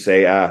may just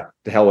say,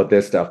 to hell with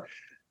this stuff.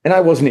 And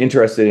I wasn't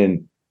interested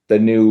in the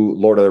new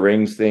Lord of the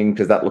Rings thing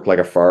because that looked like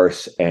a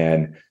farce.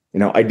 And,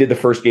 I did the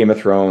first Game of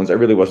Thrones. I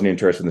really wasn't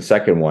interested in the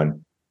second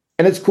one.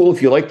 And it's cool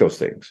if you like those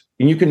things.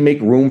 And you can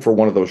make room for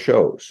one of those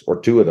shows or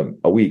 2 of them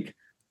a week,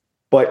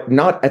 but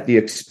not at the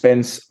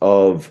expense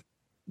of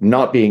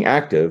not being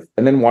active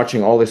and then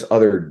watching all this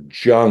other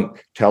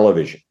junk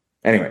television.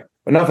 Anyway,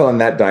 enough on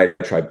that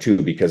diatribe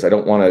too, because I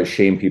don't want to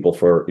shame people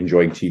for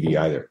enjoying TV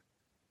either.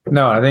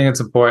 No, I think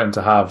it's important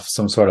to have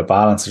some sort of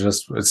balance.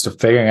 It's to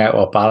figuring out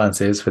what balance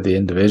is for the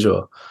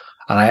individual.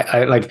 And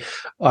I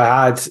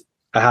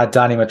had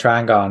Danny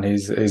Matranga on.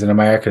 He's an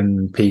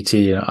American PT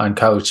and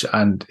coach,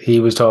 and he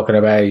was talking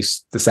about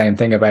the same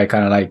thing about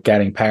kind of like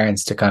getting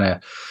parents to kind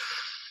of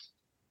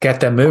get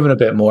them moving a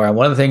bit more. And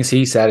one of the things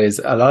he said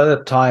is a lot of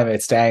the time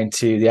it's down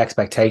to the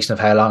expectation of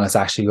how long it's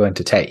actually going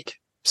to take.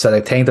 So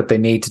they think that they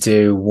need to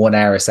do 1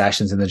 hour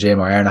sessions in the gym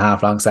or hour and a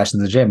half long sessions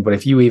in the gym. But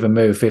if you even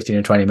move 15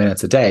 or 20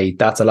 minutes a day,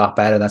 that's a lot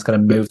better. That's going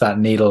to move that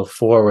needle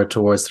forward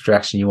towards the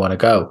direction you want to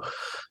go.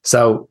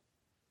 So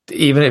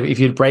even if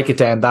you break it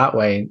down that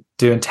way,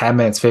 doing 10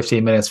 minutes,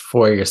 15 minutes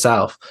for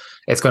yourself,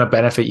 it's going to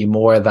benefit you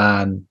more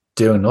than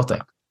doing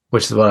nothing,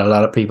 which is what a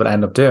lot of people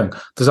end up doing.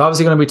 There's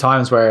obviously going to be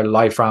times where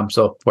life ramps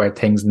up, where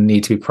things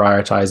need to be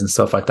prioritized and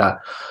stuff like that.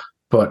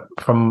 But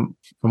from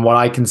what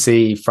I can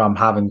see from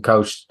having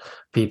coached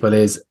people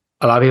is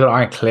a lot of people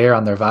aren't clear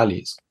on their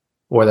values,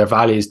 or their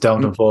values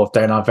don't involve,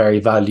 they're not very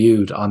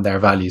valued on their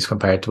values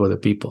compared to other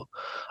people.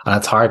 And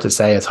it's hard to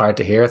say, it's hard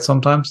to hear it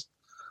sometimes.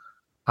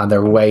 And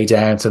they're way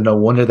down, so no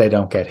wonder they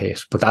don't get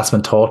hit. But that's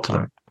been taught to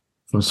them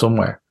from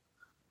somewhere.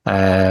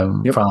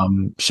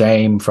 From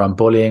shame, from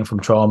bullying, from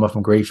trauma,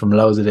 from grief, from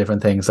loads of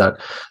different things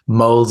that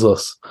molds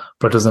us,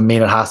 but it doesn't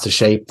mean it has to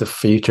shape the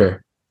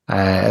future.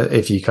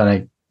 If you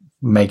kind of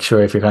make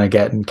sure, if you're kind of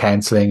getting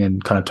counseling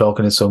and kind of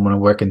talking to someone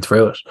and working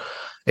through it,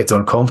 it's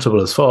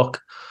uncomfortable as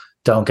fuck,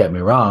 don't get me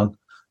wrong,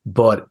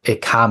 but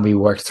it can be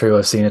worked through.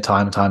 I've seen it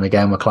time and time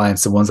again with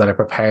clients. The ones that are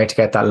prepared to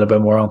get that a little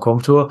bit more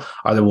uncomfortable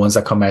are the ones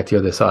that come out the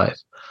other side.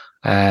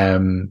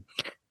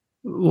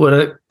 One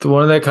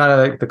of the kind of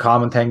like the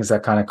common things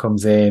that kind of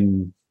comes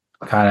in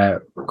kind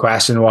of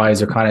question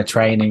wise or kind of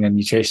training and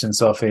nutrition and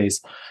stuff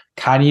is,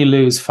 can you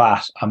lose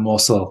fat and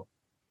muscle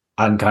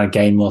and kind of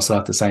gain muscle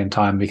at the same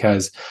time?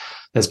 Because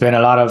there's been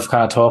a lot of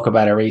kind of talk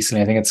about it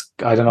recently. I think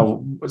I don't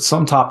know,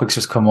 some topics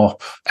just come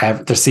up.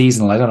 They're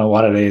seasonal. I don't know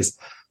what it is,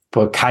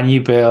 but can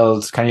you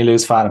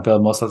lose fat and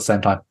build muscle at the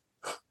same time?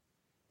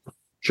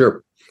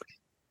 Sure.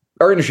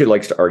 Our industry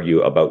likes to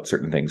argue about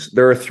certain things.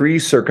 There are 3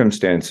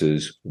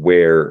 circumstances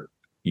where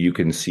you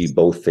can see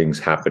both things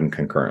happen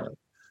concurrently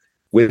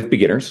with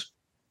beginners.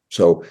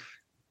 So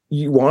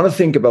you want to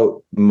think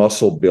about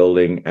muscle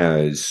building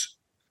as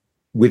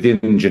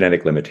within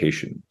genetic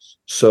limitations.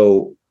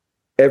 So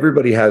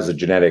everybody has a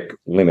genetic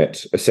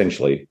limit,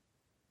 essentially,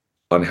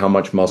 on how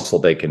much muscle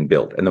they can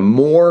build. And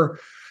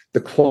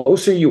the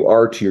closer you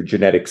are to your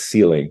genetic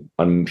ceiling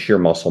on sheer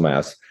muscle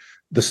mass,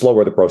 the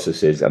slower the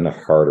process is and the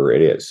harder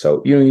it is.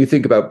 So, you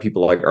think about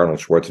people like Arnold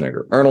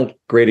Schwarzenegger. Arnold,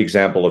 great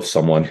example of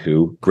someone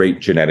who great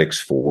genetics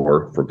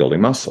for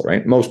building muscle,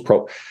 right?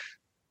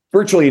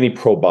 Virtually any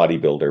pro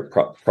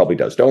bodybuilder probably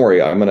does. Don't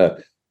worry, I'm going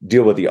to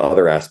deal with the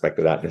other aspect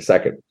of that in a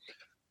second.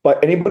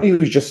 But anybody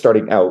who's just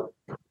starting out,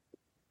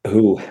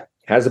 who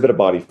has a bit of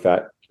body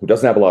fat, who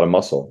doesn't have a lot of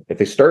muscle, if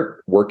they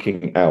start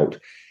working out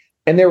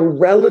and they're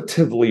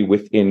relatively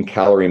within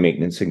calorie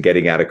maintenance and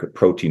getting adequate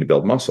protein to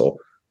build muscle,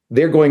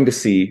 they're going to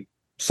see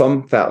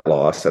some fat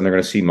loss and they're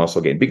going to see muscle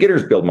gain.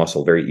 Beginners build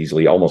muscle very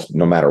easily, almost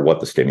no matter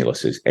what the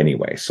stimulus is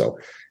anyway. So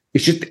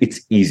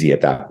it's easy at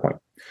that point.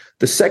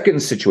 The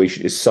second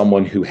situation is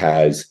someone who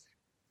has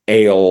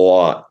a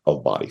lot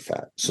of body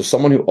fat. So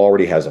someone who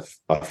already has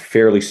a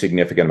fairly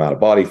significant amount of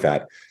body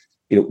fat,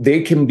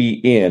 they can be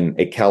in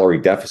a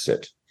calorie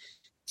deficit,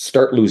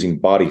 start losing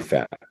body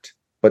fat,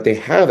 but they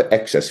have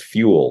excess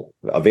fuel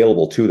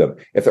available to them.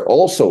 If they're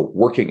also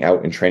working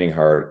out and training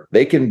hard,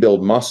 they can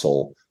build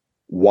muscle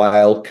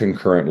while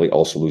concurrently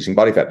also losing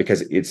body fat,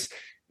 because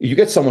you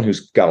get someone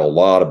who's got a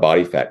lot of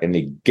body fat and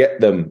they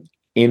get them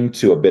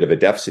into a bit of a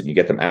deficit and you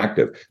get them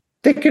active,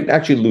 they can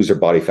actually lose their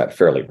body fat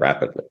fairly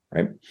rapidly,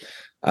 right?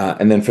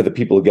 And then for the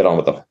people who get on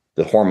with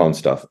the hormone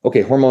stuff, okay,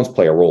 hormones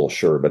play a role,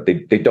 sure, but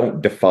they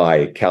don't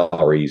defy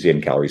calories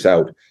in, calories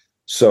out.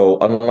 So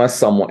unless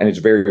someone, and it's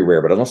very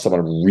rare, but unless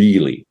someone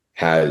really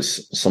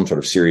has some sort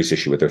of serious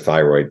issue with their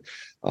thyroid,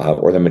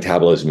 or the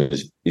metabolism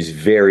is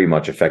very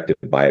much affected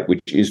by it,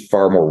 which is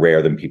far more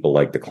rare than people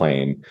like to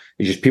claim.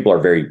 It's just people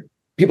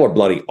are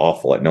bloody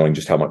awful at knowing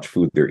just how much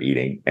food they're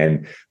eating.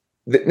 And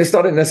it's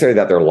not necessarily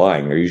that they're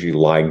lying. They're usually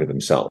lying to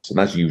themselves. And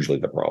that's usually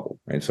the problem,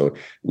 right? So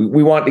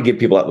we want to give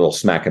people that little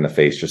smack in the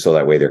face just so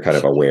that way they're kind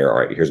of aware, all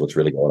right, here's what's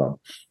really going on.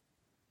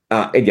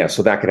 And yeah,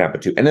 so that can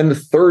happen too. And then the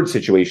third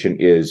situation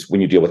is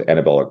when you deal with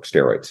anabolic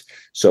steroids.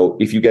 So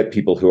if you get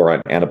people who are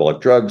on anabolic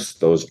drugs,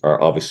 those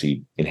are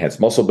obviously enhanced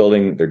muscle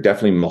building. They're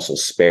definitely muscle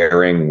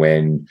sparing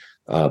when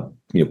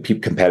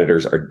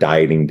competitors are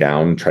dieting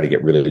down, try to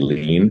get really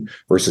lean,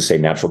 versus say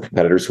natural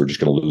competitors who are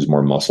just going to lose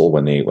more muscle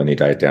when they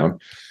diet down.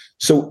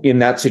 So in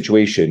that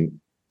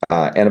situation,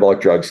 anabolic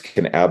drugs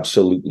can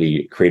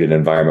absolutely create an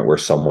environment where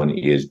someone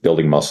is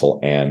building muscle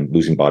and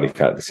losing body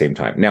fat at the same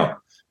time. Now,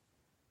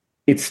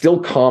 it's still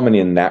common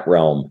in that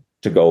realm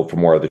to go for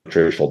more of the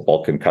traditional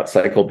bulk and cut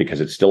cycle, because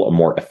it's still a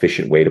more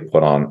efficient way to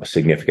put on a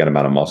significant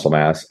amount of muscle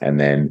mass and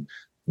then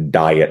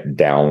diet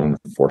down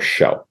for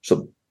show.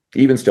 So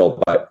even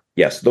still, but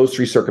yes, those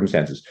 3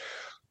 circumstances.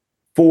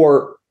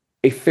 For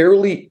a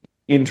fairly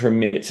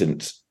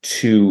intermittent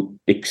to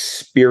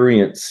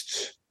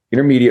experienced,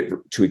 intermediate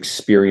to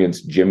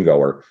experienced gym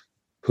goer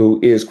who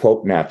is,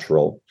 quote,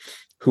 natural,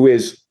 who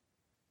is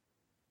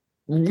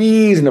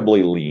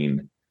reasonably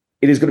lean,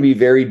 it is going to be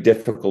very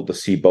difficult to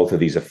see both of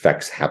these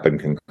effects happen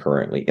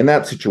concurrently. In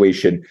that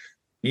situation,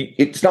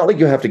 it's not like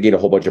you have to gain a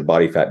whole bunch of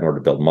body fat in order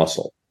to build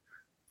muscle.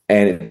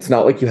 And it's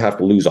not like you have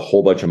to lose a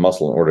whole bunch of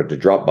muscle in order to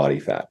drop body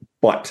fat.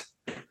 But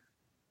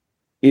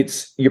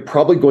you're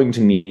probably going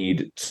to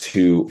need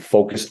to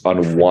focus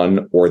on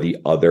one or the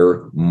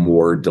other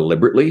more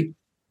deliberately,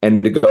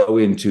 and to go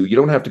into, you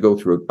don't have to go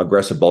through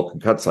aggressive bulk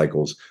and cut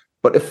cycles,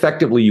 but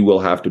effectively you will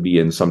have to be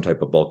in some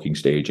type of bulking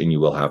stage, and you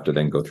will have to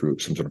then go through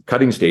some sort of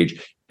cutting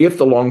stage if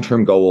the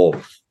long-term goal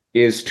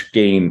is to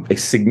gain a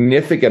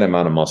significant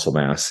amount of muscle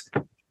mass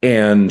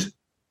and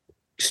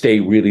stay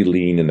really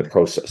lean in the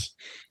process.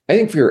 I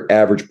think for your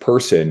average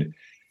person,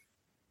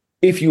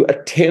 if you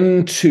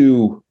attend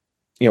to,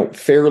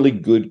 fairly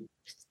good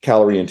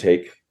calorie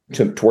intake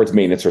towards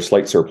maintenance or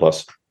slight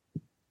surplus,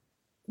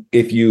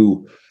 if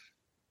you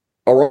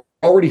are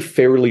already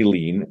fairly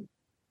lean,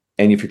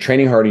 and if you're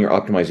training hard and you're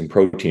optimizing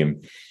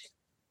protein,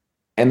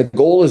 and the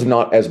goal is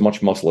not as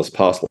much muscle as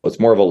possible, it's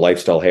more of a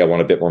lifestyle. Hey, I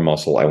want a bit more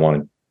muscle. I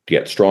want to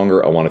get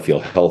stronger. I want to feel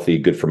healthy,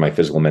 good for my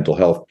physical and mental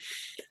health.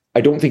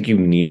 I don't think you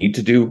need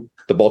to do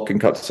the bulk and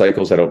cut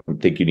cycles. I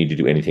don't think you need to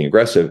do anything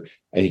aggressive.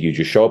 I think you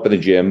just show up at the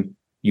gym,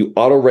 you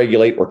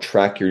auto-regulate or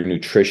track your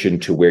nutrition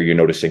to where you're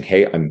noticing,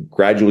 hey, I'm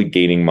gradually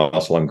gaining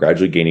muscle, I'm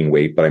gradually gaining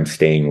weight, but I'm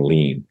staying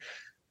lean.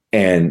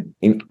 And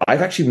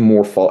I've actually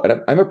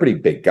I'm a pretty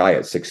big guy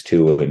at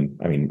 6'2", and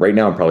I mean, right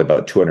now I'm probably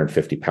about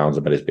 250 pounds,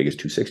 about as big as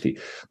 260.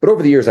 But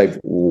over the years, I've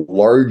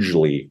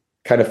largely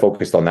kind of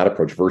focused on that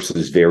approach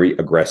versus very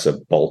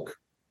aggressive bulk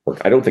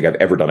work. I don't think I've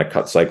ever done a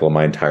cut cycle in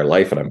my entire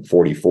life, and I'm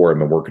 44 and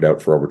been working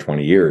out for over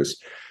 20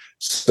 years.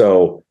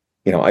 So,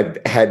 I've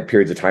had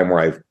periods of time where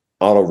I've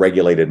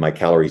auto-regulated my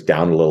calories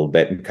down a little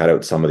bit and cut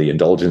out some of the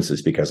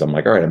indulgences because I'm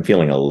like, all right, I'm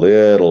feeling a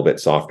little bit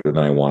softer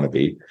than I want to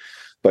be.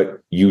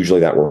 But usually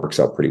that works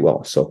out pretty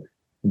well. So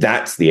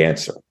that's the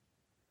answer.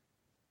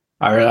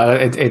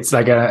 It's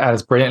like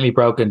it's brilliantly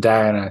broken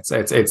down.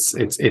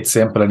 It's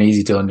simple and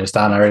easy to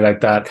understand. I really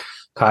like that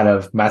kind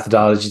of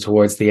methodology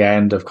towards the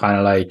end of kind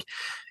of like,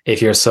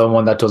 if you're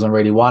someone that doesn't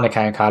really want to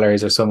count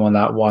calories or someone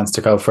that wants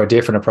to go for a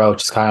different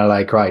approach, it's kind of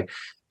like, right,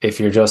 if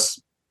you're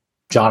just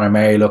John or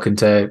Mary looking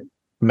to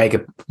make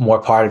it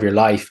more part of your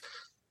life,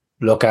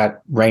 look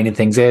at reining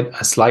things in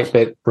a slight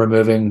bit,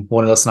 removing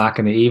one little snack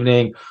in the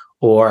evening,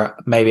 or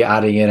maybe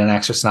adding in an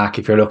extra snack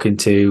if you're looking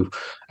to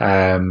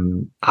add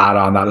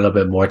on that little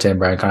bit more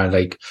timber and kind of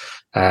like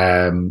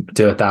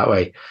do it that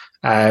way.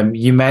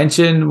 You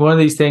mentioned one of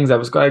these things that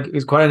was quite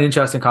an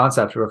interesting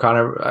concept. We're kind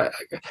of,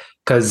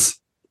 because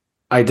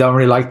I don't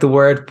really like the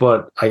word,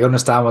 but I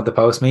understand what the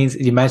post means.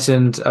 You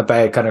mentioned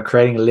about kind of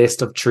creating a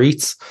list of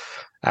treats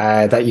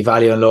that you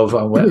value and love,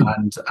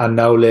 and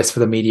no list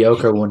for the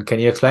mediocre one. Can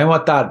you explain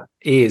what that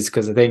is?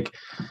 Because I think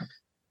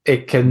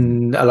it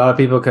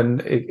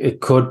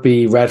could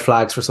be red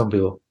flags for some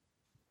people.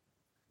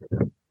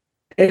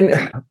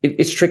 And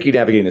it's tricky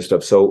navigating this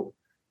stuff. So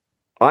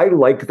I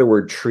like the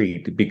word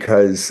treat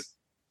because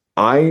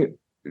we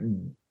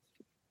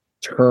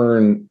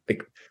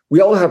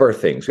all have our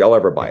things. We all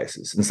have our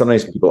biases. And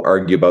sometimes people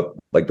argue about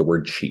like the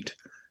word cheat.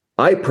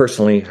 I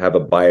personally have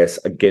a bias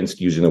against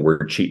using the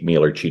word cheat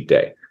meal or cheat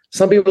day.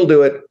 Some people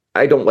do it.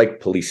 I don't like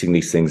policing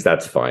these things.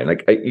 That's fine.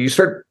 Like you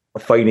start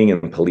fighting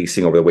and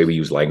policing over the way we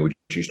use language,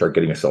 you start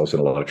getting ourselves in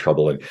a lot of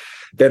trouble. And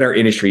then our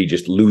industry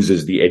just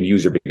loses the end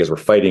user because we're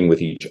fighting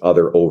with each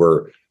other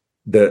over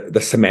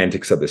the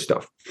semantics of this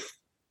stuff.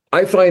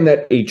 I find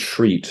that a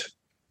treat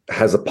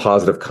has a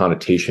positive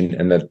connotation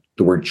and that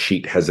the word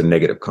cheat has a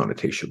negative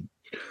connotation.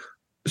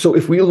 So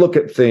if we look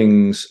at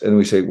things and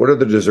we say, what are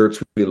the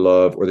desserts we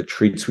love or the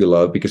treats we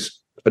love? Because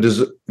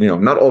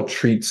not all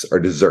treats are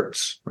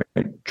desserts,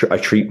 right? A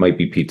treat might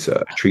be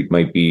pizza. A treat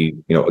might be,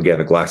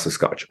 again, a glass of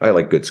scotch. I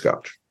like good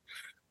scotch.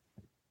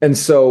 And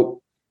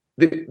so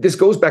this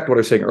goes back to what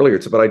I was saying earlier.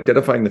 It's about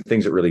identifying the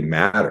things that really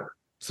matter.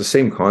 It's the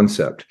same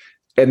concept.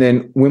 And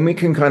then when we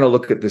can kind of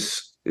look at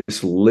this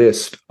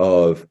list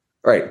of,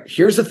 all right,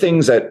 here's the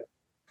things that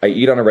I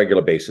eat on a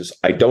regular basis,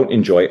 I don't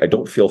enjoy, I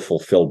don't feel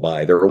fulfilled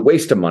by, they're a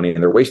waste of money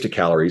and they're a waste of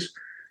calories.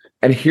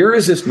 And here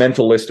is this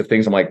mental list of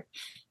things I'm like,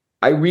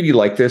 I really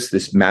like this.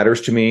 This matters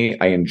to me.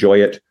 I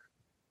enjoy it.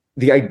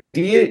 The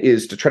idea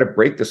is to try to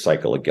break the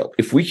cycle of guilt.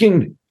 If we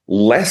can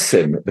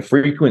lessen the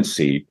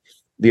frequency,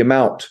 the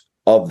amount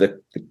of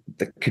the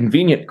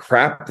convenient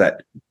crap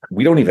that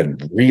we don't even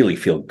really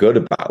feel good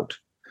about,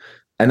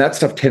 and that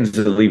stuff tends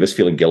to leave us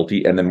feeling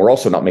guilty, and then we're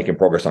also not making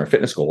progress on our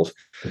fitness goals.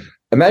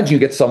 Imagine you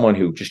get someone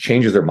who just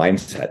changes their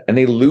mindset and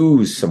they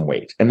lose some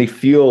weight and they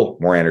feel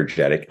more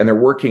energetic and they're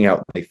working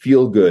out, they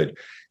feel good.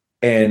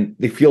 And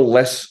they feel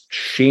less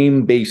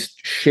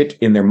shame-based shit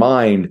in their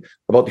mind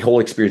about the whole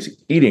experience of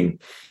eating.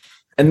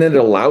 And then it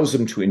allows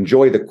them to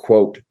enjoy the,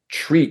 quote,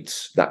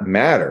 treats that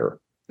matter.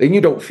 Then you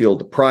don't feel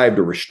deprived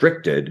or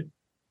restricted.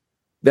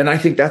 Then I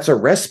think that's a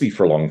recipe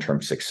for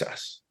long-term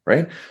success,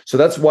 right? So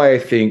that's why I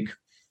think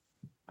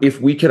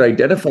if we could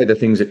identify the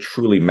things that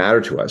truly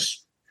matter to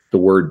us, the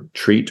word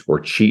treat or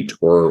cheat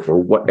or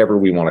whatever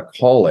we want to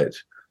call it,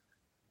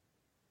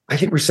 I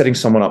think we're setting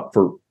someone up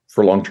for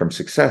long-term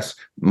success.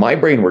 My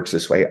brain works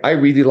this way. I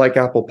really like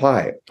apple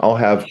pie.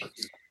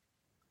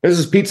 There's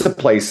this pizza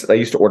place that I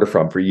used to order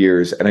from for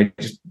years, and I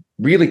just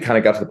really kind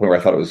of got to the point where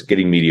I thought it was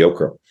getting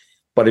mediocre.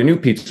 But a new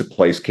pizza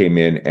place came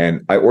in,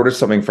 and I ordered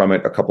something from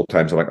it a couple of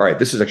times. I'm like, all right,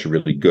 this is actually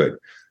really good.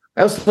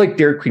 I also like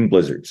Dairy Queen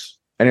Blizzards,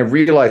 and I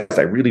realized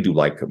I really do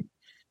like them.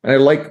 And I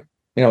like,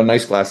 a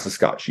nice glass of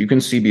scotch. You can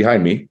see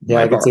behind me. Yeah,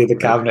 I can see the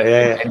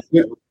cabinet.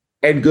 Yeah.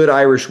 And good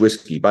Irish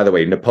whiskey. By the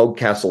way, Napogue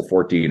Castle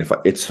 14.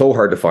 It's so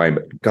hard to find,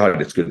 but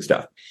God, it's good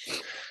stuff.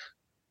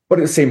 But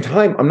at the same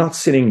time, I'm not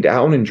sitting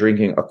down and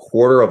drinking a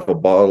quarter of a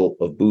bottle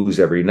of booze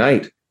every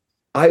night.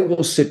 I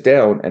will sit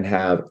down and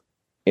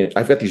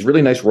I've got these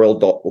really nice Royal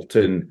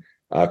Doulton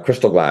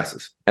crystal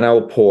glasses, and I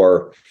will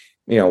pour,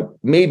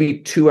 maybe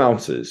 2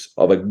 ounces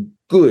of a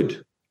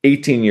good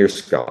 18-year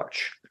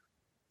scotch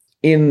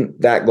in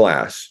that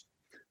glass.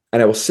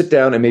 And I will sit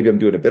down, and maybe I'm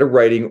doing a bit of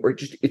writing, or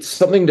it's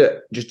something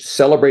to just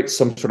celebrate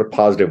some sort of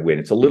positive win.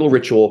 It's a little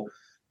ritual,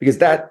 because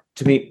that,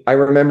 to me, I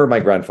remember my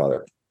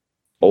grandfather,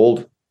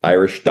 old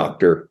Irish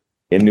doctor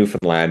in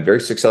Newfoundland, very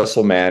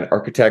successful man,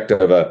 architect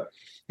of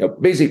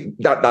basically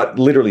not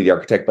literally the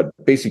architect, but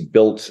basically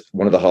built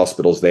one of the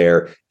hospitals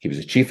there. He was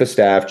a chief of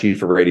staff,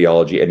 chief of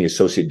radiology, and the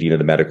associate dean of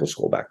the medical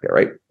school back there,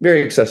 right?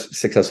 Very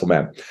successful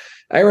man.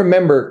 I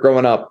remember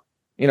growing up,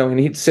 and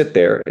he'd sit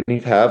there and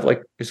he'd have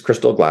like his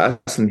crystal glass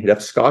and he'd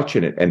have scotch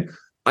in it. And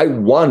I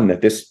won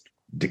this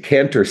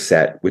decanter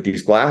set with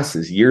these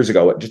glasses years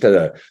ago, just at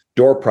a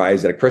door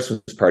prize at a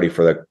Christmas party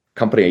for the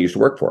company I used to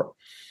work for.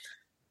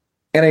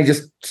 And I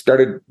just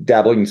started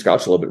dabbling in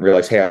scotch a little bit and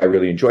realized, hey, I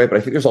really enjoy it. But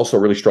I think there's also a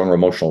really strong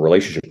emotional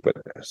relationship with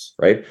this,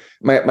 right?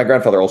 My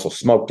grandfather also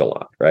smoked a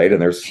lot, right? And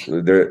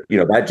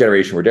that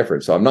generation were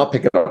different. So I'm not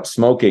picking up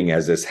smoking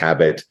as this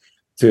habit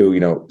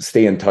to,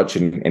 stay in touch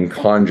and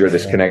conjure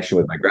this connection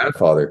with my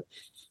grandfather.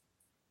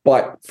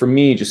 But for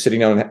me, just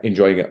sitting down and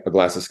enjoying a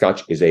glass of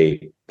scotch is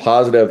a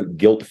positive,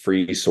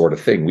 guilt-free sort of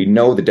thing. We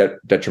know the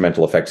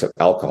detrimental effects of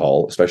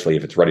alcohol, especially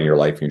if it's running your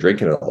life and you're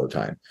drinking it all the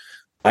time.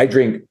 I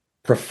drink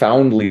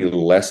profoundly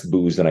less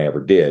booze than I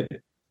ever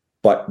did.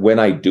 But when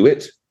I do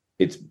it,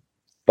 it's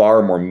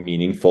far more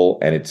meaningful,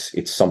 and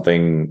it's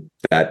something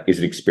that is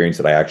an experience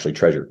that I actually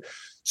treasure.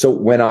 So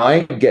when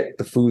I get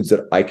the foods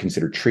that I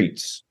consider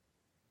treats,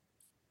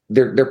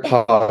 they're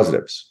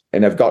positives.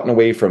 And I've gotten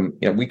away from,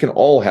 we can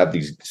all have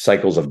these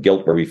cycles of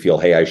guilt where we feel,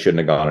 hey, I shouldn't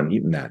have gone and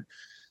eaten that.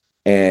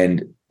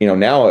 And,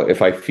 now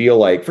if I feel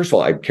like, first of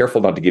all, I'm careful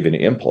not to give in to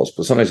impulse,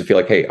 but sometimes I feel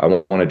like, hey, I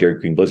want a Dairy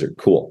Queen Blizzard.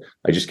 Cool.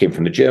 I just came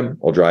from the gym.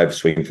 I'll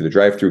swing through the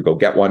drive-through, go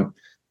get one.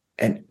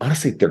 And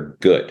honestly, they're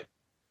good.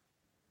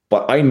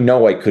 But I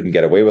know I couldn't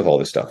get away with all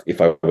this stuff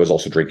if I was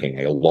also drinking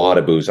a lot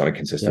of booze on a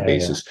consistent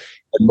basis.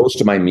 And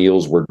most of my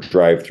meals were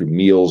drive-through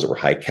meals that were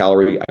high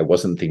calorie. I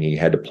wasn't thinking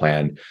ahead to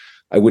plan.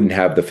 I wouldn't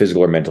have the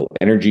physical or mental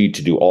energy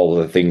to do all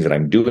of the things that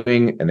I'm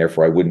doing. And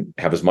therefore I wouldn't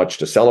have as much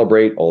to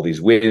celebrate all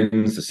these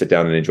wins, to sit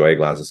down and enjoy a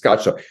glass of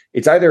scotch. So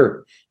it's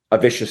either a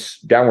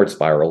vicious downward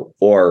spiral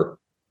or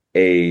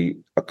a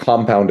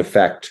compound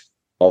effect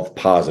of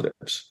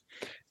positives.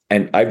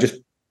 And I've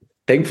just,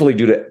 thankfully,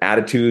 due to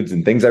attitudes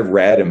and things I've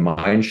read and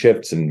mind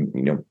shifts and,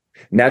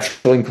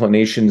 natural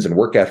inclinations and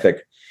work ethic,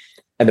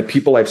 and the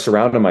people I've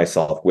surrounded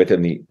myself with,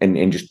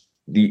 and just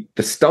the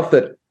stuff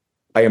that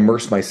I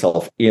immerse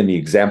myself in, the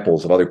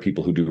examples of other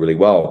people who do really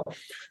well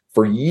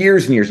for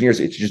years and years and years.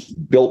 It's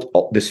just built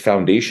this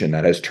foundation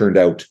that has turned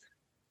out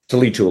to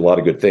lead to a lot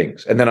of good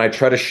things. And then I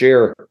try to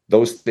share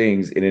those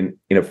things in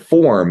a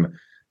form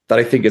that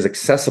I think is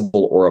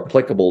accessible or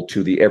applicable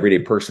to the everyday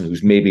person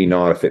who's maybe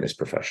not a fitness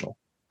professional.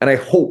 And I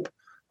hope,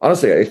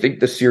 honestly, I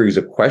think the series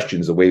of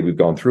questions, the way we've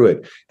gone through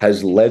it,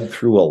 has led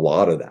through a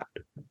lot of that.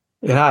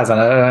 It has.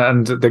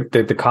 And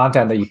the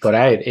content that you put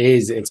out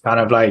it's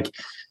kind of like,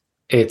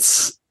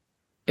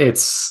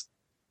 it's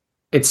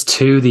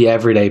to the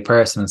everyday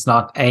person. It's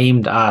not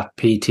aimed at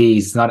PTs.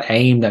 It's not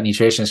aimed at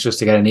nutrition. It's just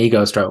to get an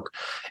ego stroke.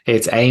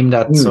 It's aimed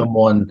at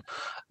someone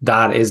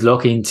that is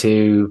looking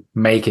to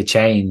make a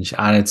change,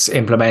 and it's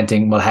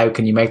implementing, well, how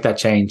can you make that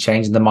change?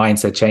 Changing the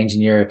mindset,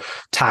 changing your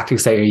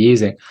tactics that you're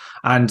using.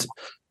 And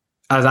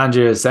as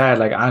Andrew has said,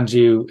 like,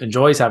 Andrew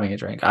enjoys having a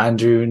drink.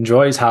 Andrew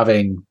enjoys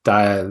having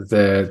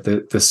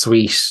the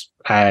sweet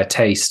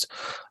taste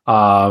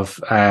of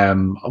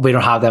we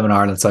don't have them in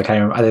Ireland, so I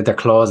can't remember. They're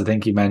Claws, I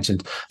think you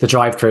mentioned the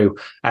drive-through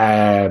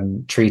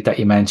treat that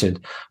you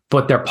mentioned,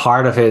 but they're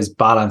part of his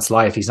balanced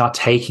life. He's not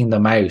taking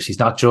them out. He's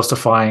not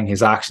justifying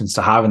his actions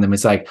to having them.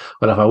 It's like,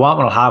 well, if I want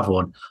one, I'll have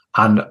one,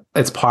 and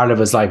it's part of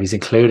his life. He's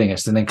including it.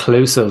 It's an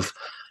inclusive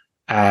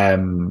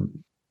diet,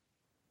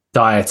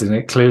 an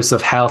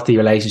inclusive, healthy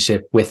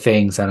relationship with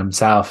things and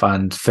himself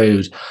and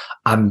food.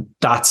 And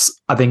that's,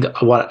 I think,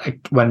 when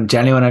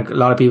a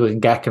lot of people can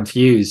get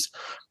confused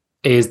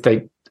is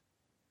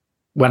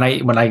when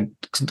I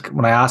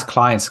ask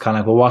clients kind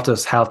of like, well, what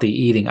does healthy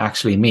eating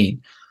actually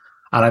mean?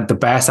 And the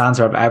best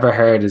answer I've ever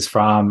heard is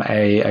from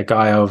a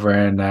guy over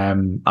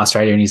in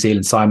Australia and New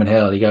Zealand, Simon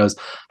Hill. He goes,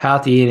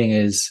 healthy eating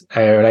is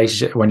a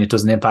relationship when it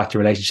doesn't impact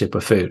your relationship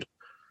with food.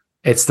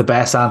 It's the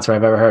best answer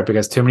I've ever heard,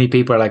 because too many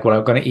people are like, well,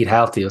 I'm going to eat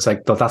healthy. It's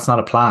like, that's not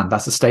a plan.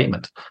 That's a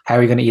statement. How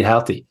are you going to eat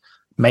healthy?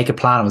 Make a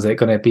plan. Was it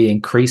going to be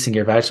increasing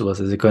your vegetables?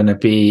 Is it going to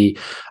be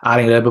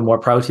adding a little bit more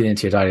protein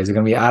into your diet? Is it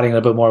going to be adding a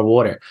little bit more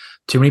water?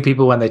 Too many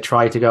people, when they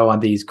try to go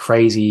on these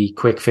crazy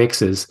quick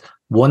fixes,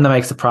 one, that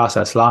makes the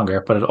process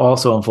longer, but it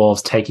also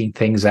involves taking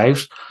things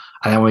out.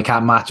 And then when we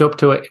can't match up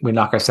to it, we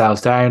knock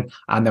ourselves down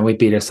and then we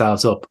beat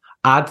ourselves up.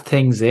 Add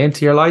things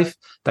into your life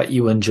that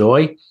you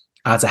enjoy.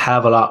 And it's a hell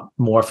of a lot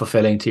more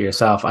fulfilling to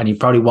yourself. And you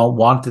probably won't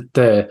want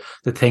the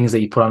things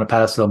that you put on a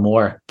pedestal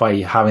more by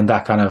having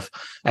that kind of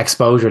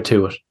exposure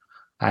to it.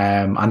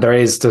 And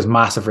there's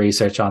massive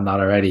research on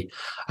that already.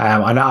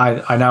 I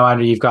know,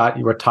 Andrew, you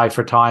were tight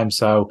for time,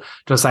 so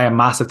just say a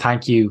massive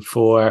thank you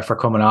for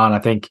coming on. I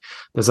think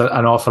there's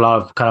an awful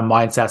lot of kind of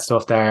mindset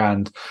stuff there.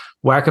 And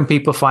where can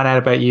people find out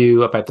about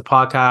you, about the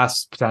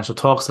podcast, potential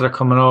talks that are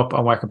coming up,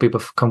 and where can people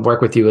come work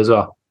with you as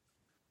well?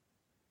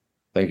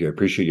 Thank you. I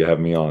appreciate you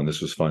having me on.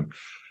 This was fun.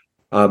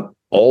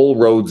 All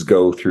roads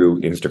go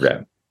through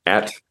Instagram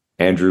at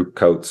Andrew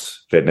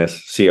Coates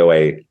Fitness,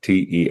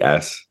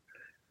 COATES.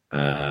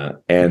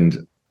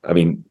 And I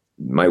mean,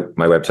 my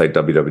website,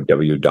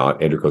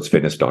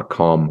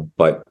 www.andrewcoatesfitness.com,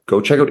 but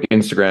go check out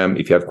Instagram.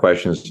 If you have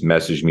questions,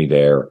 message me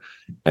there.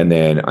 And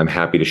then I'm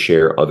happy to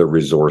share other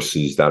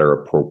resources that are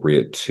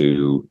appropriate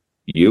to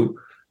you,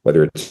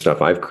 whether it's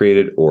stuff I've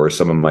created or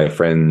some of my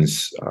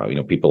friends,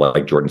 people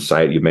like Jordan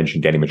Syatt. You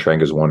mentioned Danny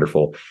Matranga is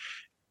wonderful.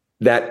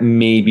 That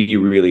may be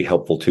really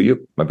helpful to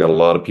you. I've got a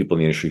lot of people in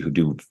the industry who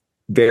do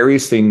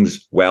various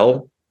things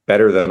well,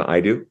 better than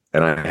I do,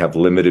 and I have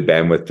limited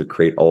bandwidth to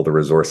create all the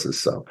resources.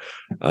 So,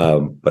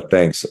 but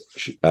thanks,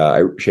 Shane. I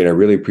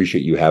really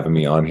appreciate you having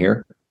me on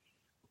here.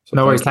 So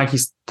no worries. Thank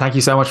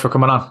you so much for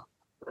coming on.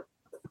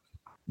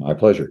 My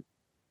pleasure.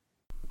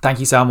 Thank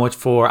you so much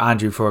for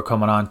Andrew for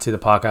coming on to the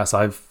podcast.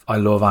 I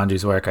love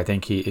Andrew's work. I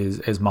think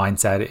his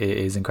mindset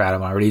is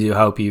incredible. I really do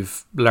hope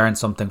you've learned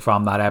something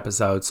from that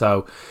episode.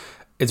 So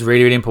it's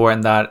really, really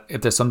important that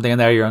if there's something in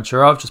there you're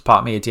unsure of, just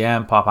pop me a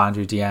DM, pop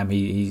Andrew a DM.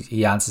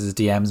 He answers his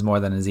DMs more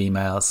than his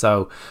emails.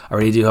 So I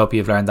really do hope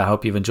you've learned that. I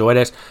hope you've enjoyed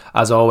it.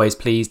 As always,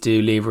 please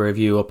do leave a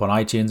review up on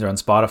iTunes or on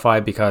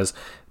Spotify, because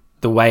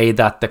the way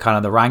that the kind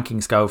of the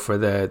rankings go for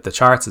the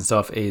charts and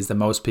stuff is the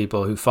most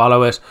people who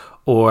follow it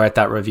or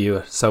that review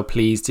it. So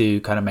please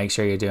do kind of make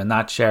sure you're doing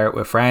that. Share it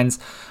with friends.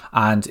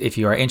 And if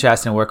you are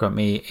interested in working with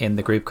me in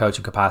the group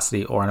coaching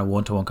capacity or in a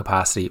one-to-one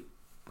capacity,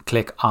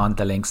 click on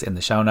the links in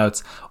the show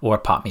notes or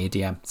pop me a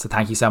DM. So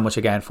thank you so much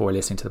again for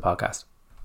listening to the podcast.